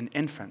in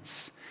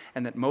infants,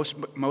 and that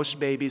most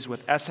babies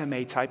with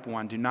SMA type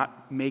 1 do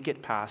not make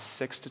it past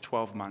 6 to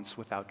 12 months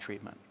without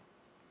treatment.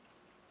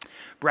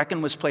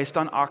 Brecken was placed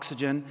on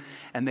oxygen,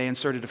 and they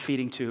inserted a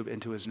feeding tube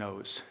into his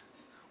nose.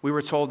 We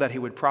were told that he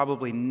would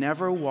probably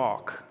never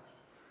walk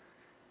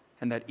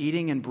and that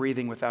eating and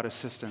breathing without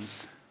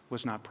assistance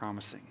was not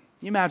promising.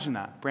 Can you imagine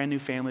that? Brand new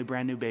family,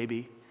 brand new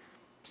baby.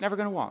 He's never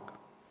going to walk,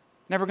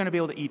 never going to be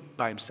able to eat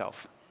by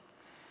himself.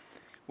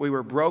 We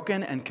were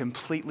broken and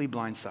completely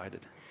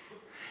blindsided.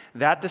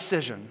 That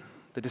decision,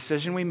 the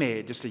decision we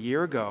made just a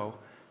year ago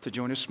to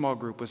join a small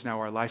group, was now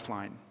our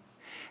lifeline.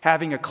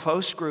 Having a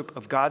close group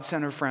of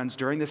God-centered friends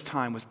during this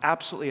time was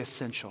absolutely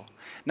essential.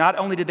 Not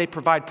only did they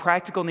provide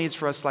practical needs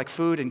for us like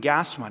food and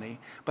gas money,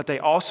 but they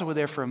also were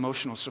there for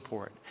emotional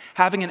support.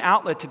 Having an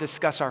outlet to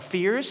discuss our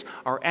fears,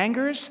 our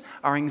angers,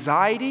 our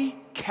anxiety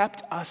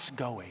kept us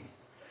going.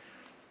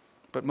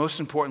 But most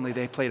importantly,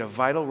 they played a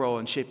vital role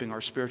in shaping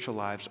our spiritual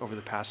lives over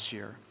the past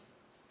year.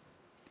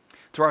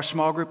 Through our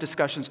small group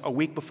discussions a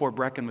week before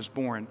Brecken was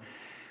born,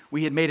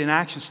 we had made an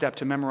action step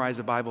to memorize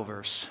a Bible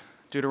verse.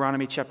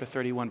 Deuteronomy chapter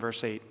 31,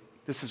 verse 8.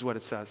 This is what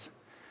it says.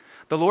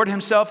 The Lord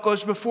himself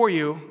goes before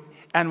you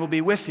and will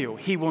be with you.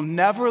 He will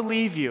never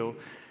leave you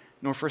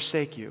nor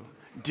forsake you.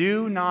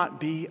 Do not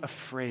be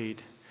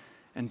afraid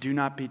and do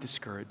not be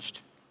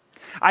discouraged.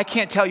 I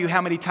can't tell you how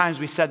many times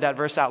we said that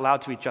verse out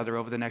loud to each other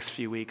over the next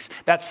few weeks.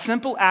 That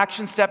simple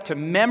action step to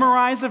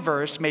memorize a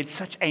verse made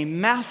such a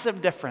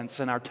massive difference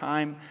in our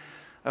time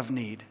of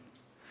need.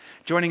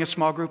 Joining a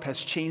small group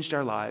has changed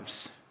our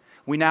lives.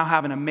 We now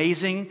have an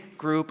amazing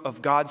group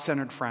of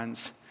God-centered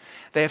friends.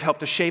 They have helped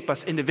to shape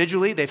us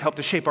individually. They've helped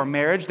to shape our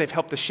marriage. They've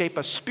helped to shape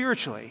us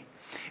spiritually.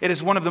 It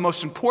is one of the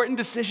most important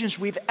decisions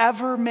we've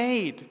ever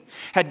made.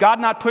 Had God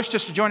not pushed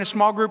us to join a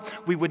small group,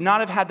 we would not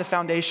have had the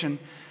foundation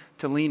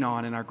to lean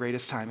on in our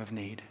greatest time of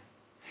need.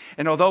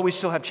 And although we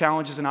still have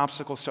challenges and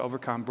obstacles to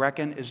overcome,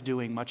 Brecken is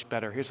doing much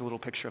better. Here's a little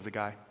picture of the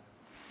guy.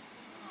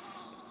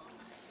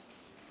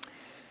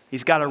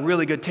 He's got a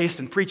really good taste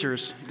in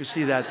preachers. You can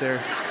see that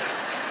there.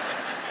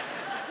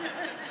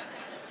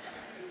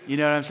 You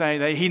know what I'm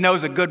saying? He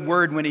knows a good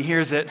word when he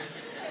hears it.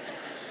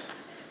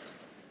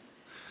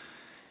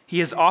 He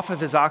is off of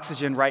his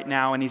oxygen right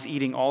now, and he's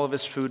eating all of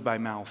his food by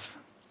mouth.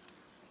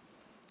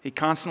 He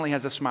constantly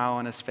has a smile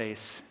on his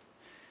face.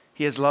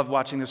 He has loved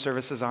watching the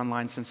services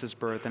online since his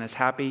birth and is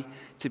happy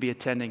to be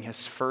attending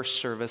his first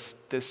service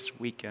this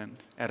weekend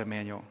at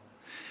Emmanuel.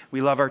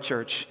 We love our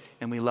church,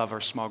 and we love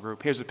our small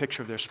group. Here's a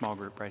picture of their small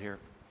group right here.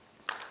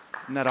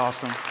 Isn't that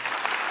awesome?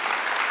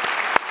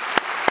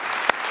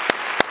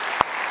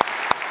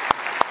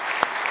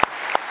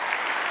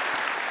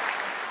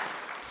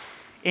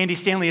 Andy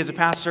Stanley is a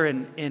pastor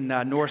in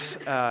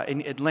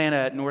Atlanta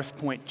at North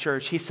Point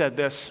Church. He said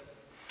this: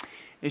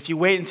 if you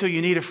wait until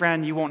you need a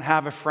friend, you won't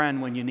have a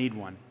friend when you need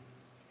one.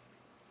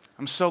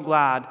 I'm so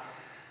glad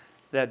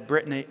that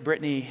Brittany,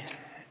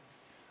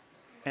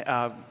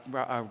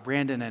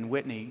 Brandon and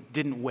Whitney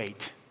didn't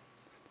wait.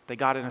 They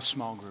got in a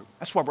small group.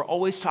 That's why we're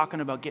always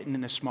talking about getting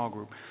in a small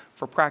group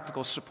for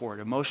practical support,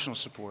 emotional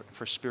support,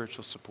 for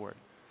spiritual support.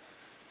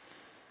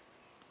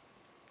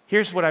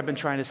 Here's what I've been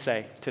trying to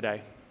say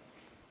today.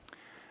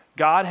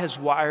 God has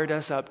wired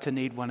us up to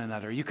need one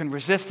another. You can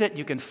resist it,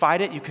 you can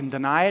fight it, you can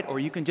deny it, or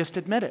you can just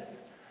admit it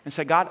and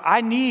say, God, I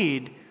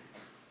need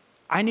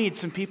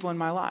some people in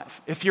my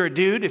life. If you're a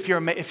dude, if you're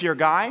a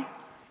guy,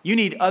 you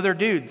need other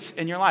dudes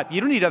in your life.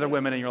 You don't need other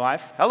women in your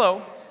life.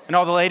 Hello. And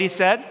all the ladies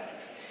said?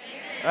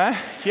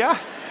 Yeah.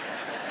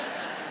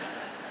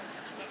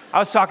 I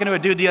was talking to a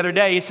dude the other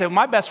day. He said,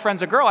 my best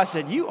friend's a girl. I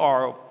said, you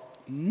are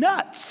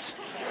nuts.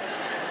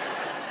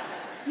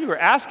 You were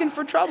asking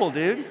for trouble,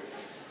 dude. You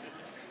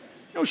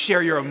don't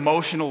share your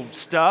emotional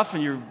stuff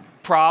and your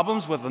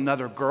problems with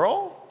another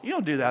girl. You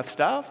don't do that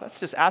stuff. That's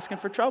just asking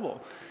for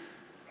trouble.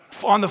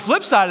 On the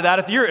flip side of that,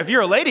 if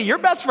you're a lady, your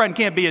best friend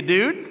can't be a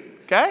dude,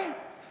 okay?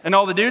 And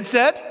all the dudes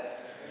said,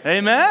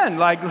 amen.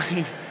 Like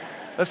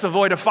let's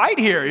avoid a fight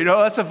here,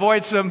 let's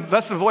avoid some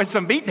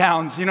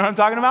beatdowns, you know what I'm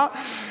talking about?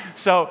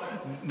 So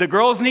the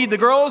girls need the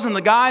girls and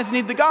the guys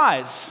need the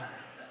guys.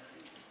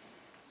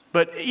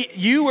 But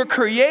you were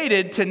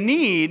created to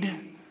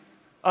need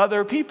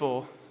other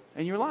people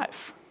in your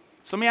life.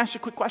 So let me ask you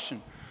a quick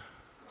question.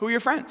 Who are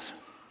your friends?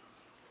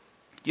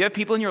 Do you have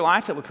people in your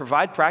life that would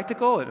provide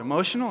practical and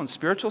emotional and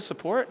spiritual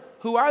support?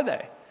 Who are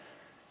they?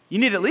 You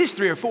need at least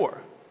 3 or 4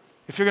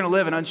 if you're going to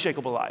live an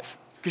unshakable life,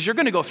 because you're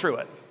going to go through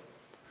it.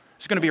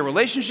 There's going to be a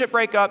relationship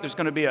breakup. There's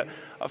going to be a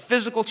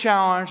physical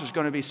challenge. There's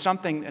going to be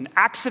something, an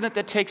accident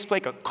that takes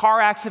place, a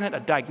car accident, a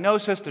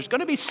diagnosis. There's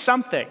going to be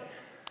something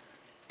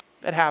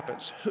that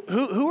happens.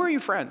 Who are your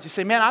friends? You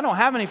say, man, I don't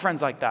have any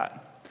friends like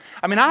that.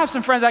 I mean, I have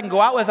some friends I can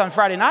go out with on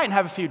Friday night and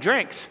have a few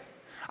drinks.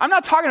 I'm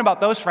not talking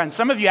about those friends.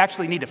 Some of you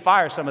actually need to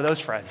fire some of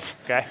those friends,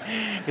 okay?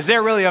 Because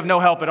they're really of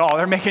no help at all.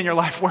 They're making your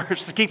life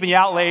worse, keeping you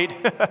out late.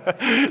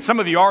 Some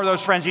of you are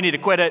those friends. You need to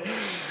quit it.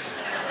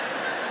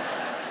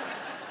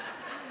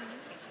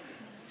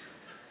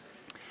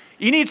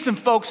 You need some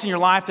folks in your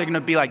life that are going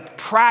to be like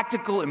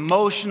practical,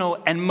 emotional,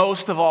 and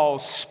most of all,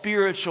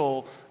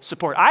 spiritual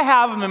support. I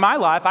have them in my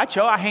life. I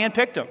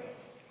handpicked them.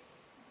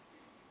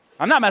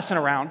 I'm not messing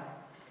around.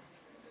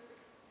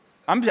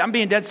 I'm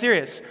being dead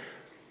serious.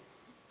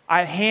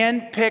 I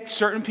handpicked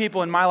certain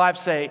people in my life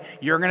say,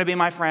 you're going to be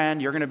my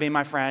friend, you're going to be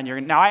my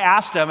friend. Now, I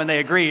asked them and they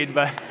agreed,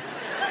 but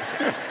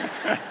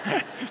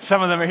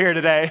some of them are here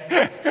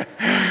today.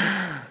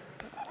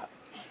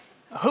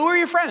 Who are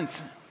your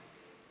friends?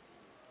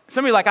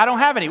 Some of you are like, I don't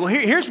have any. Well,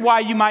 here's why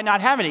you might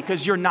not have any,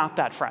 because you're not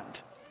that friend.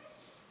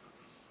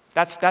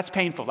 That's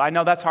painful. I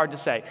know that's hard to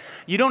say.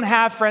 You don't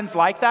have friends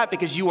like that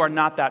because you are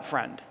not that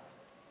friend.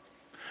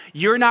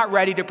 You're not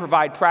ready to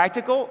provide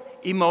practical,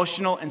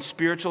 emotional, and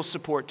spiritual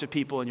support to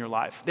people in your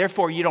life.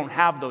 Therefore, you don't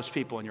have those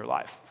people in your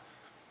life.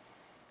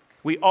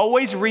 We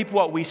always reap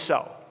what we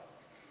sow.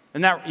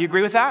 And you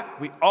agree with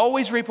that? We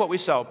always reap what we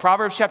sow.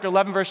 Proverbs chapter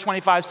 11, verse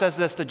 25 says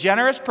this, the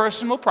generous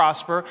person will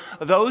prosper.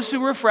 Those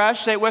who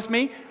refresh, say it with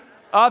me,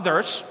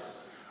 others,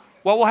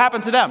 what will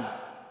happen to them?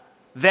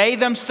 They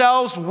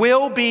themselves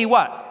will be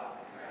what?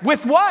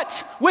 With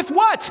what? With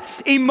what?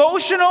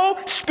 Emotional,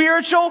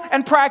 spiritual,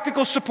 and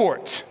practical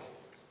support.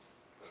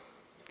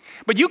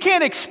 But you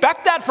can't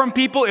expect that from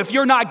people if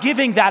you're not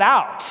giving that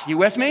out. You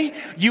with me?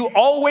 You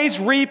always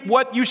reap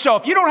what you sow.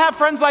 If you don't have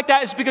friends like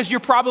that, it's because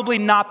you're probably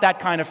not that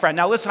kind of friend.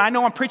 Now listen, I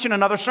know I'm preaching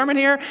another sermon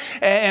here,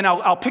 and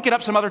I'll pick it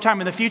up some other time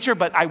in the future,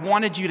 but I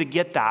wanted you to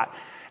get that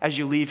as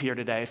you leave here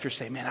today. If you're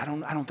saying, man,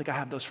 I don't think I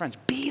have those friends.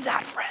 Be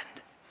that friend.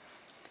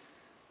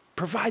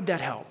 Provide that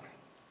help.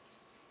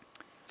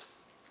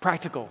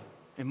 Practical,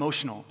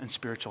 emotional, and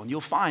spiritual. And you'll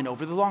find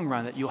over the long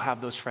run that you'll have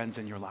those friends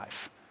in your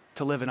life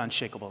to live an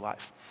unshakable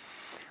life.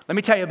 Let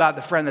me tell you about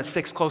the friend that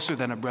sticks closer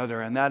than a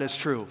brother, and that is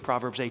true.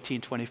 Proverbs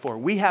 18:24.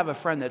 We have a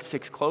friend that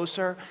sticks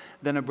closer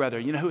than a brother.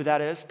 You know who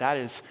that is? That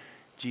is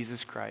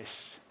Jesus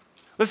Christ.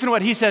 Listen to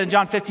what he said in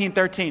John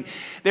 15:13.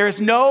 There is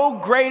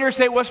no greater,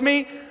 say it with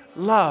me,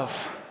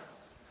 love.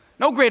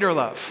 No greater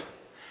love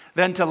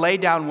than to lay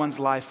down one's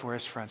life for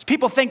his friends.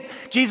 People think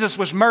Jesus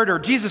was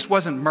murdered. Jesus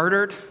wasn't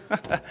murdered.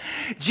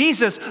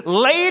 Jesus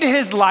laid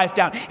his life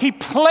down. He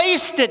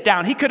placed it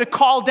down. He could have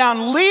called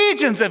down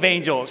legions of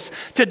angels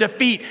to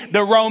defeat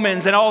the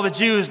Romans and all the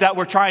Jews that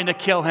were trying to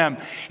kill him.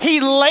 He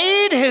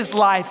laid his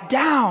life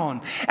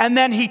down, and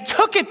then he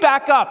took it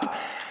back up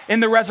in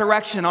the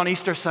resurrection on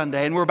Easter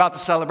Sunday, and we're about to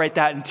celebrate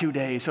that in 2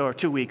 days, or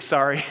 2 weeks,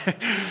 sorry.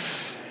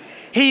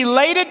 He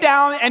laid it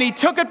down and he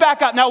took it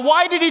back up. Now,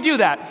 why did he do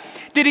that?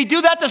 Did he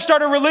do that to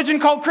start a religion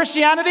called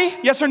Christianity?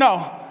 Yes or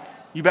no?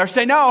 You better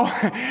say no.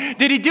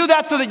 Did he do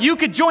that so that you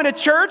could join a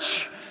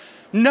church?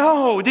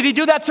 No. Did he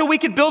do that so we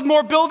could build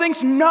more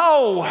buildings?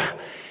 No.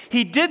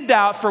 He did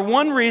that for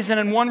one reason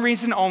and one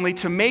reason only,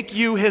 to make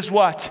you his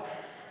what?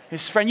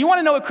 His friend. You want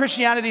to know what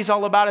Christianity is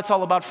all about? It's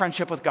all about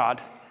friendship with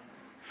God.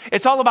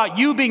 It's all about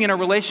you being in a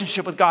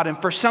relationship with God. And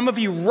for some of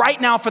you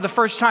right now, for the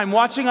first time,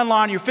 watching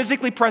online, you're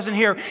physically present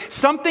here,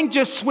 something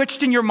just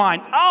switched in your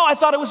mind. Oh, I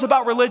thought it was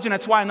about religion.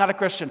 That's why I'm not a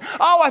Christian.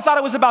 Oh, I thought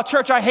it was about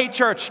church. I hate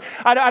church.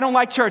 I don't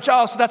like church.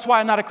 Oh, so that's why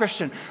I'm not a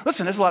Christian.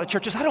 Listen, there's a lot of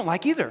churches I don't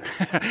like either.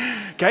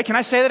 Okay, can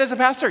I say that as a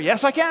pastor?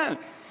 Yes, I can.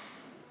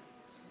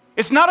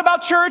 It's not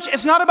about church.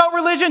 It's not about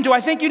religion. Do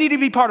I think you need to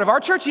be part of our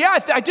church? Yeah,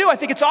 I do. I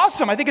think it's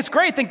awesome. I think it's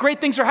great. I think great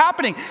things are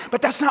happening.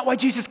 But that's not why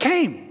Jesus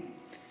came.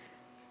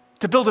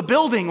 To build a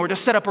building or to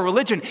set up a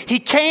religion. He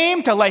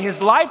came to lay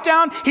his life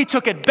down. He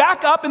took it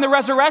back up in the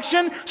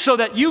resurrection so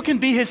that you can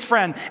be his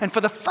friend. And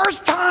for the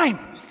first time,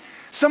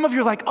 some of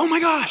you are like, oh my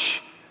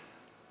gosh,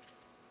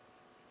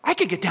 I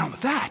could get down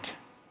with that.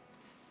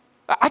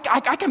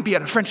 I can be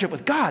in a friendship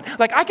with God.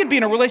 Like I can be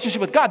in a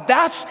relationship with God.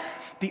 That's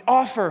the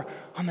offer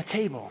on the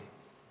table.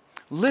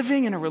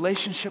 Living in a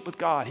relationship with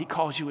God. He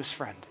calls you his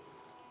friend.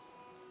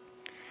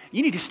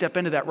 You need to step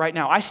into that right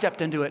now. I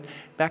stepped into it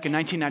back in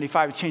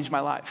 1995. It changed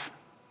my life.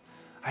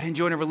 I didn't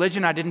join a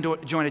religion. I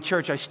didn't join a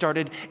church. I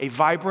started a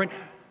vibrant,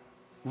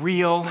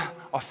 real,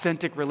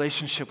 authentic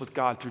relationship with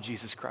God through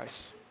Jesus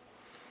Christ.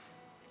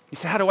 You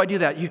say, how do I do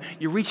that?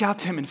 You reach out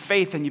to him in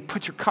faith and you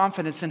put your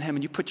confidence in him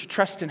and you put your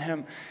trust in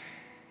him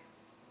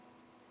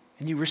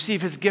and you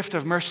receive his gift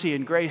of mercy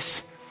and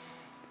grace,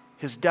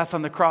 his death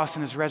on the cross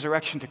and his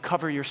resurrection to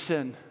cover your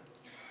sin,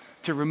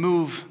 to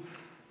remove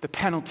the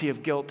penalty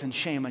of guilt and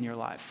shame on your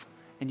life.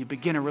 And you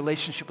begin a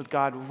relationship with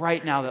God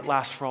right now that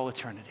lasts for all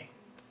eternity.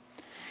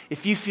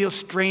 If you feel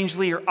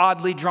strangely or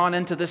oddly drawn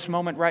into this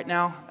moment right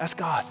now, ask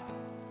God.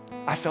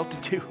 I felt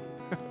it too.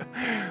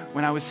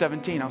 When I was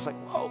 17, I was like,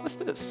 whoa, what's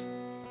this?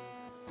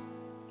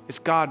 It's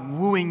God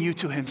wooing you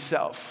to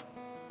himself,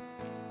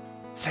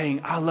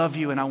 saying, I love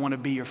you and I want to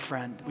be your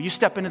friend. Will you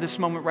step into this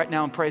moment right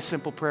now and pray a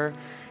simple prayer?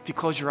 If you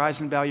close your eyes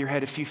and bow your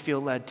head, if you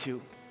feel led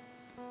to.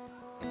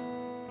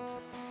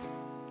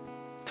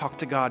 Talk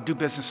to God. Do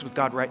business with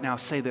God right now.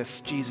 Say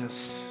this,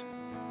 Jesus,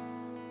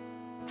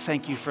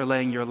 thank you for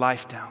laying your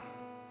life down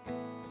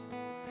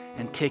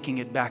and taking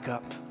it back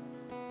up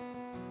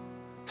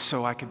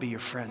so I could be your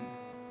friend.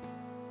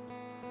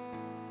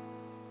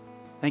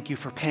 Thank you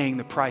for paying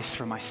the price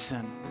for my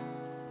sin,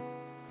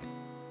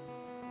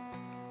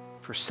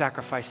 for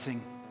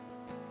sacrificing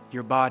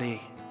your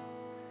body,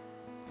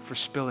 for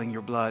spilling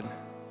your blood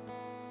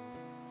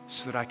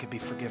so that I could be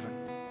forgiven.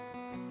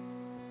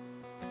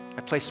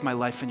 I place my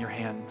life in your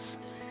hands.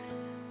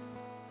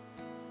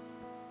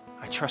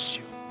 I trust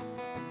you.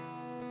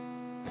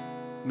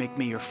 Make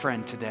me your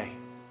friend today.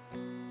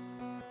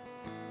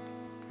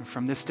 And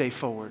from this day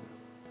forward,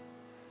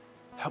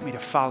 help me to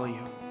follow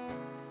you,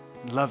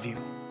 love you,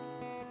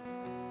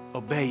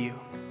 obey you,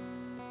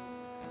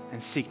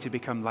 and seek to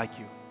become like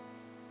you.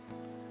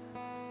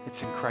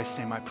 It's in Christ's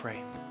name I pray.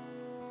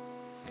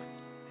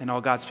 And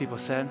all God's people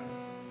said,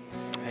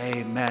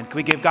 amen. Can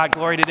we give God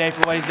glory today for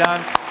what he's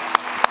done?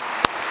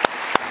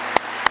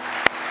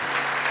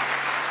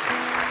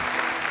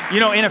 You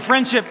know, in a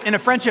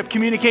friendship,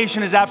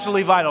 communication is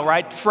absolutely vital,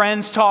 right?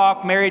 Friends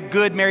talk,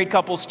 good married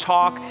couples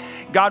talk.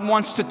 God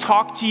wants to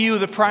talk to you.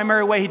 The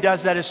primary way he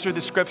does that is through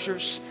the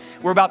scriptures.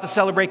 We're about to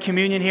celebrate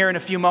communion here in a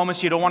few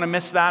moments. You don't want to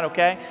miss that,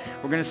 okay?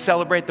 We're going to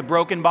celebrate the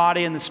broken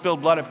body and the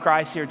spilled blood of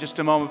Christ here in just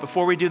a moment.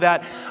 Before we do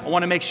that, I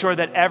want to make sure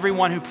that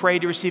everyone who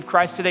prayed to receive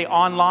Christ today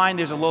online,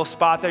 there's a little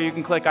spot there. You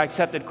can click I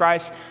accepted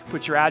Christ,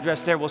 put your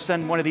address there. We'll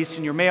send one of these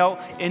in your mail,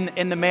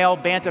 in the mail,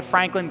 Banta,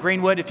 Franklin,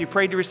 Greenwood. If you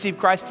prayed to receive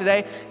Christ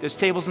today, there's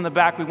tables in the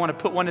back. We want to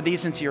put one of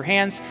these into your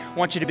hands. I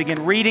want you to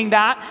begin reading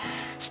that.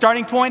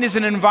 Starting point is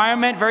an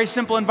environment, very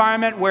simple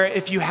environment, where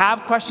if you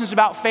have questions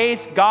about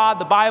faith, God,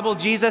 the Bible,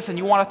 Jesus, and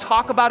you want to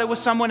talk about it with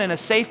someone in a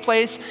safe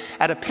place,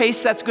 at a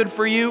pace that's good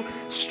for you,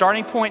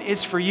 starting point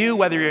is for you,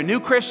 whether you're a new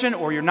Christian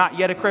or you're not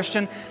yet a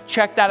Christian.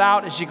 Check that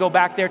out as you go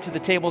back there to the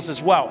tables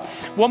as well.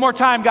 One more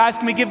time, guys,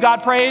 can we give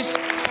God praise?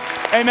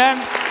 Amen.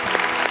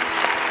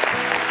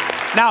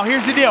 Now,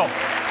 here's the deal.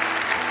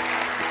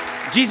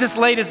 Jesus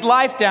laid his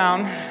life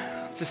down.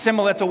 It's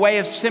a way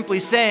of simply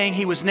saying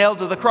he was nailed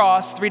to the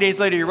cross. 3 days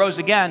later, he rose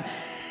again.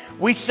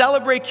 We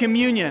celebrate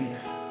communion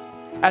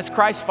as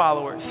Christ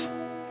followers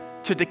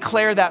to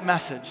declare that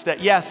message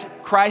that yes,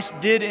 Christ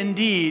did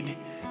indeed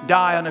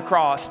die on the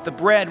cross. The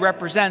bread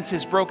represents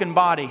his broken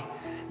body.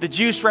 The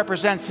juice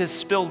represents his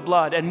spilled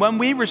blood. And when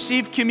we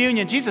receive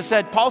communion,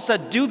 Paul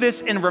said, do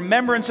this in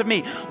remembrance of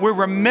me. We're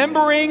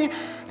remembering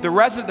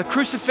the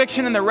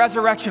crucifixion and the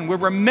resurrection. We're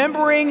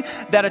remembering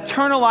that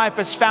eternal life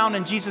is found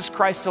in Jesus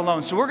Christ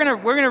alone. So we're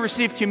gonna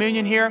receive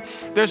communion here.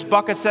 There's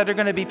buckets that are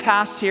gonna be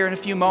passed here in a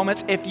few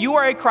moments. If you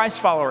are a Christ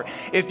follower,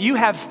 if you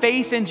have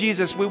faith in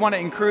Jesus, we want to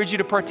encourage you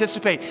to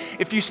participate.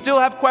 If you still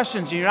have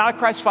questions and you're not a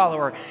Christ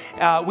follower,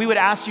 we would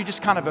ask you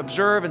just kind of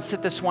observe and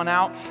sit this one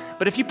out.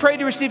 But if you prayed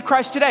to receive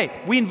Christ today,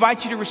 we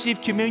invite you to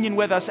receive communion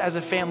with us as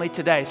a family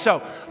today. So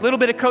a little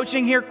bit of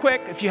coaching here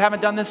quick. If you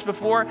haven't done this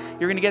before,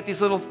 you're gonna get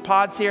these little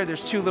pods here.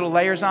 There's 2 little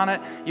layers on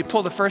it. You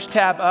pull the first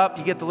tab up,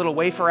 you get the little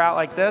wafer out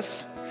like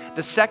this.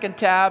 The second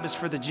tab is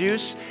for the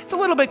juice. It's a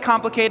little bit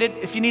complicated.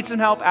 If you need some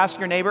help, ask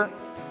your neighbor,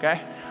 okay?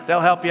 They'll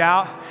help you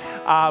out.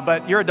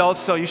 but you're adults,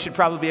 so you should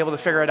probably be able to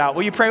figure it out.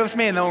 Will you pray with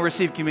me, and then we'll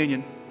receive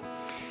communion?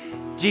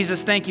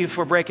 Jesus, thank you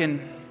for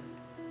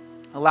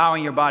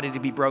allowing your body to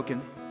be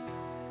broken,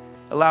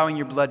 allowing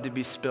your blood to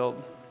be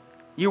spilled.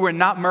 You were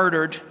not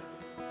murdered.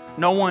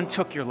 No one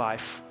took your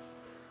life.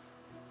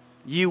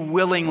 You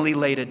willingly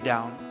laid it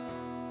down.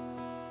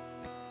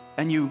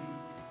 And you,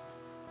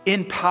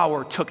 in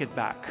power, took it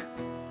back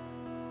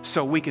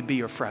so we could be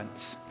your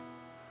friends.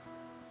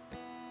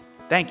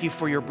 Thank you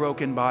for your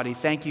broken body.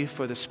 Thank you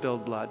for the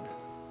spilled blood,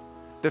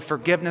 the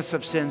forgiveness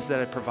of sins that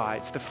it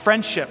provides, the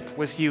friendship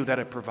with you that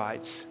it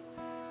provides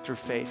through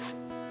faith.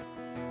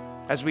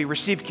 As we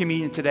receive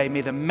communion today,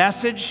 may the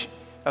message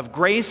of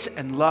grace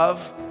and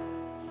love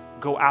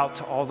go out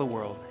to all the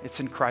world. It's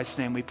in Christ's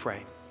name we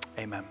pray.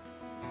 Amen.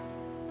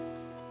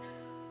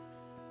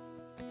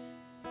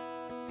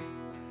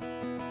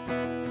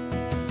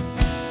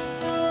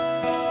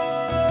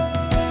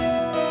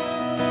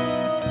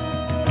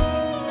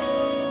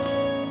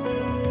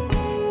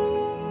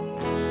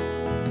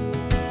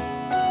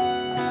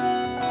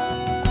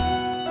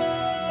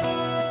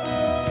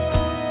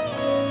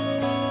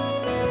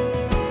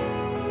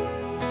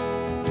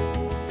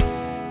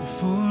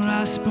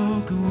 I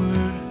spoke a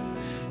word,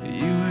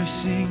 you were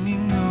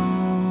singing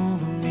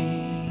over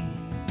me.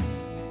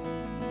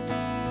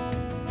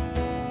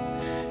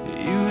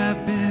 You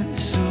have been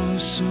so,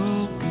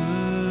 so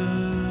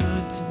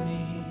good to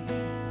me.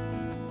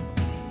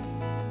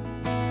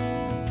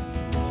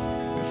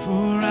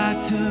 Before I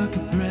took a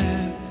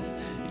breath,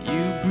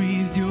 you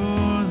breathed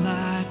your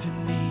life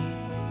in me.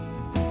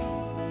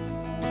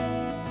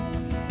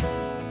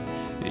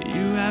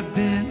 You have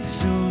been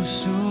so,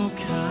 so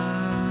kind.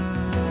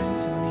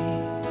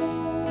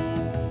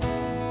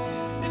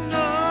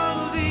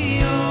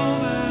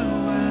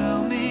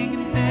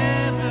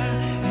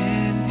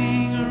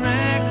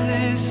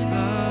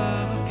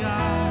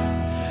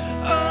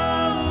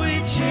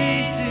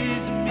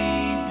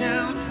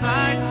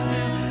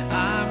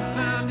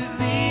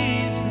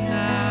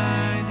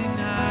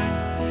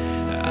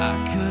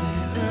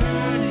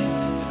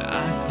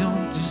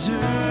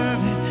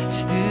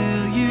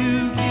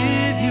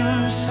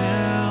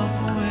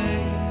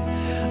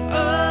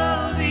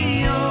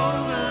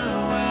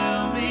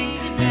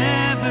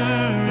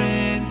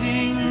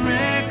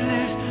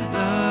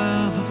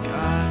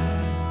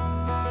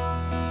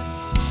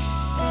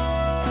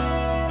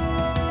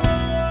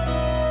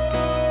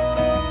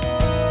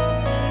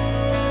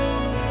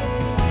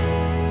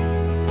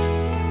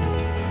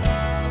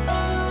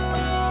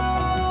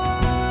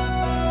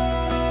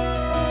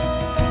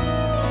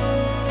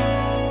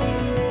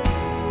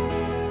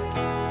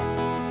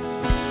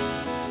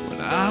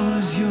 I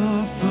was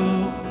your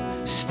foe,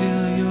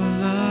 still your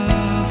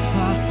love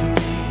fought for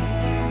me.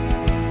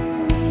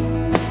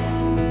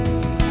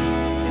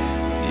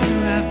 You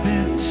have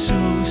been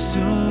so,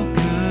 so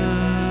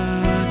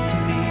good to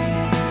me.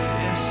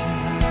 Yes, you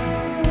have.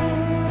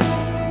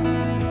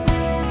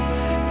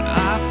 When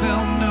I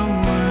felt no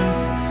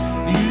worth,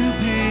 you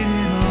paid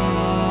it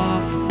all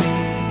for me.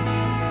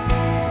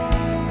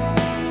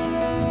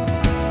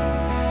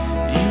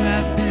 You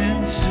have been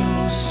so,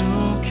 so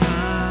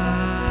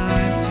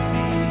kind to me.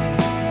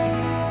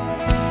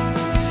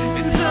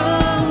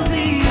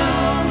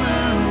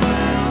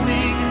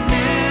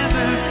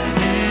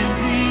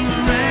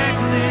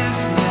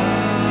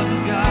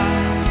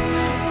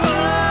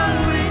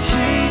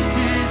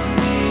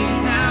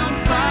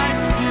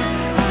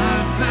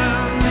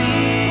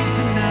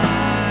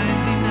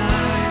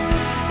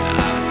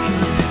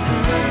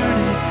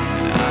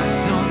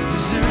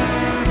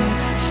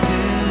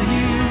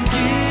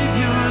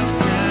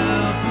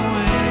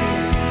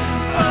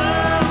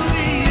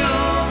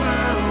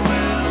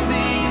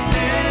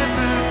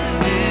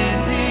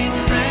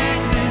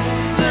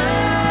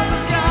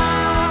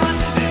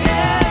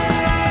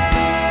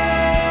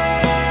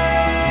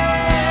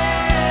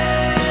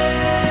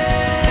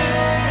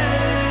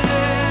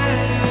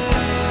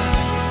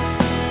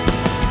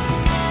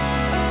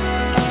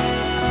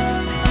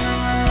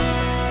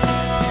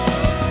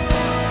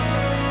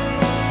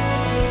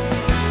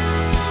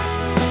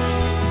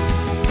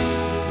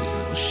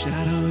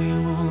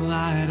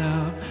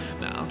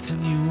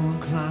 You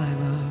won't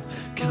climb up,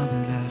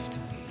 coming after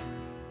me.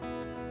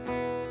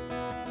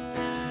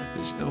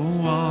 There's no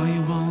wall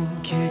you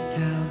won't kick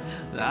down,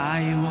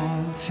 lie you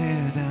won't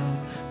tear down,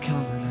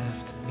 coming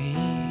after me.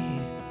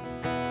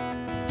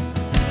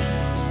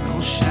 There's no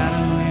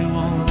shadow you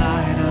won't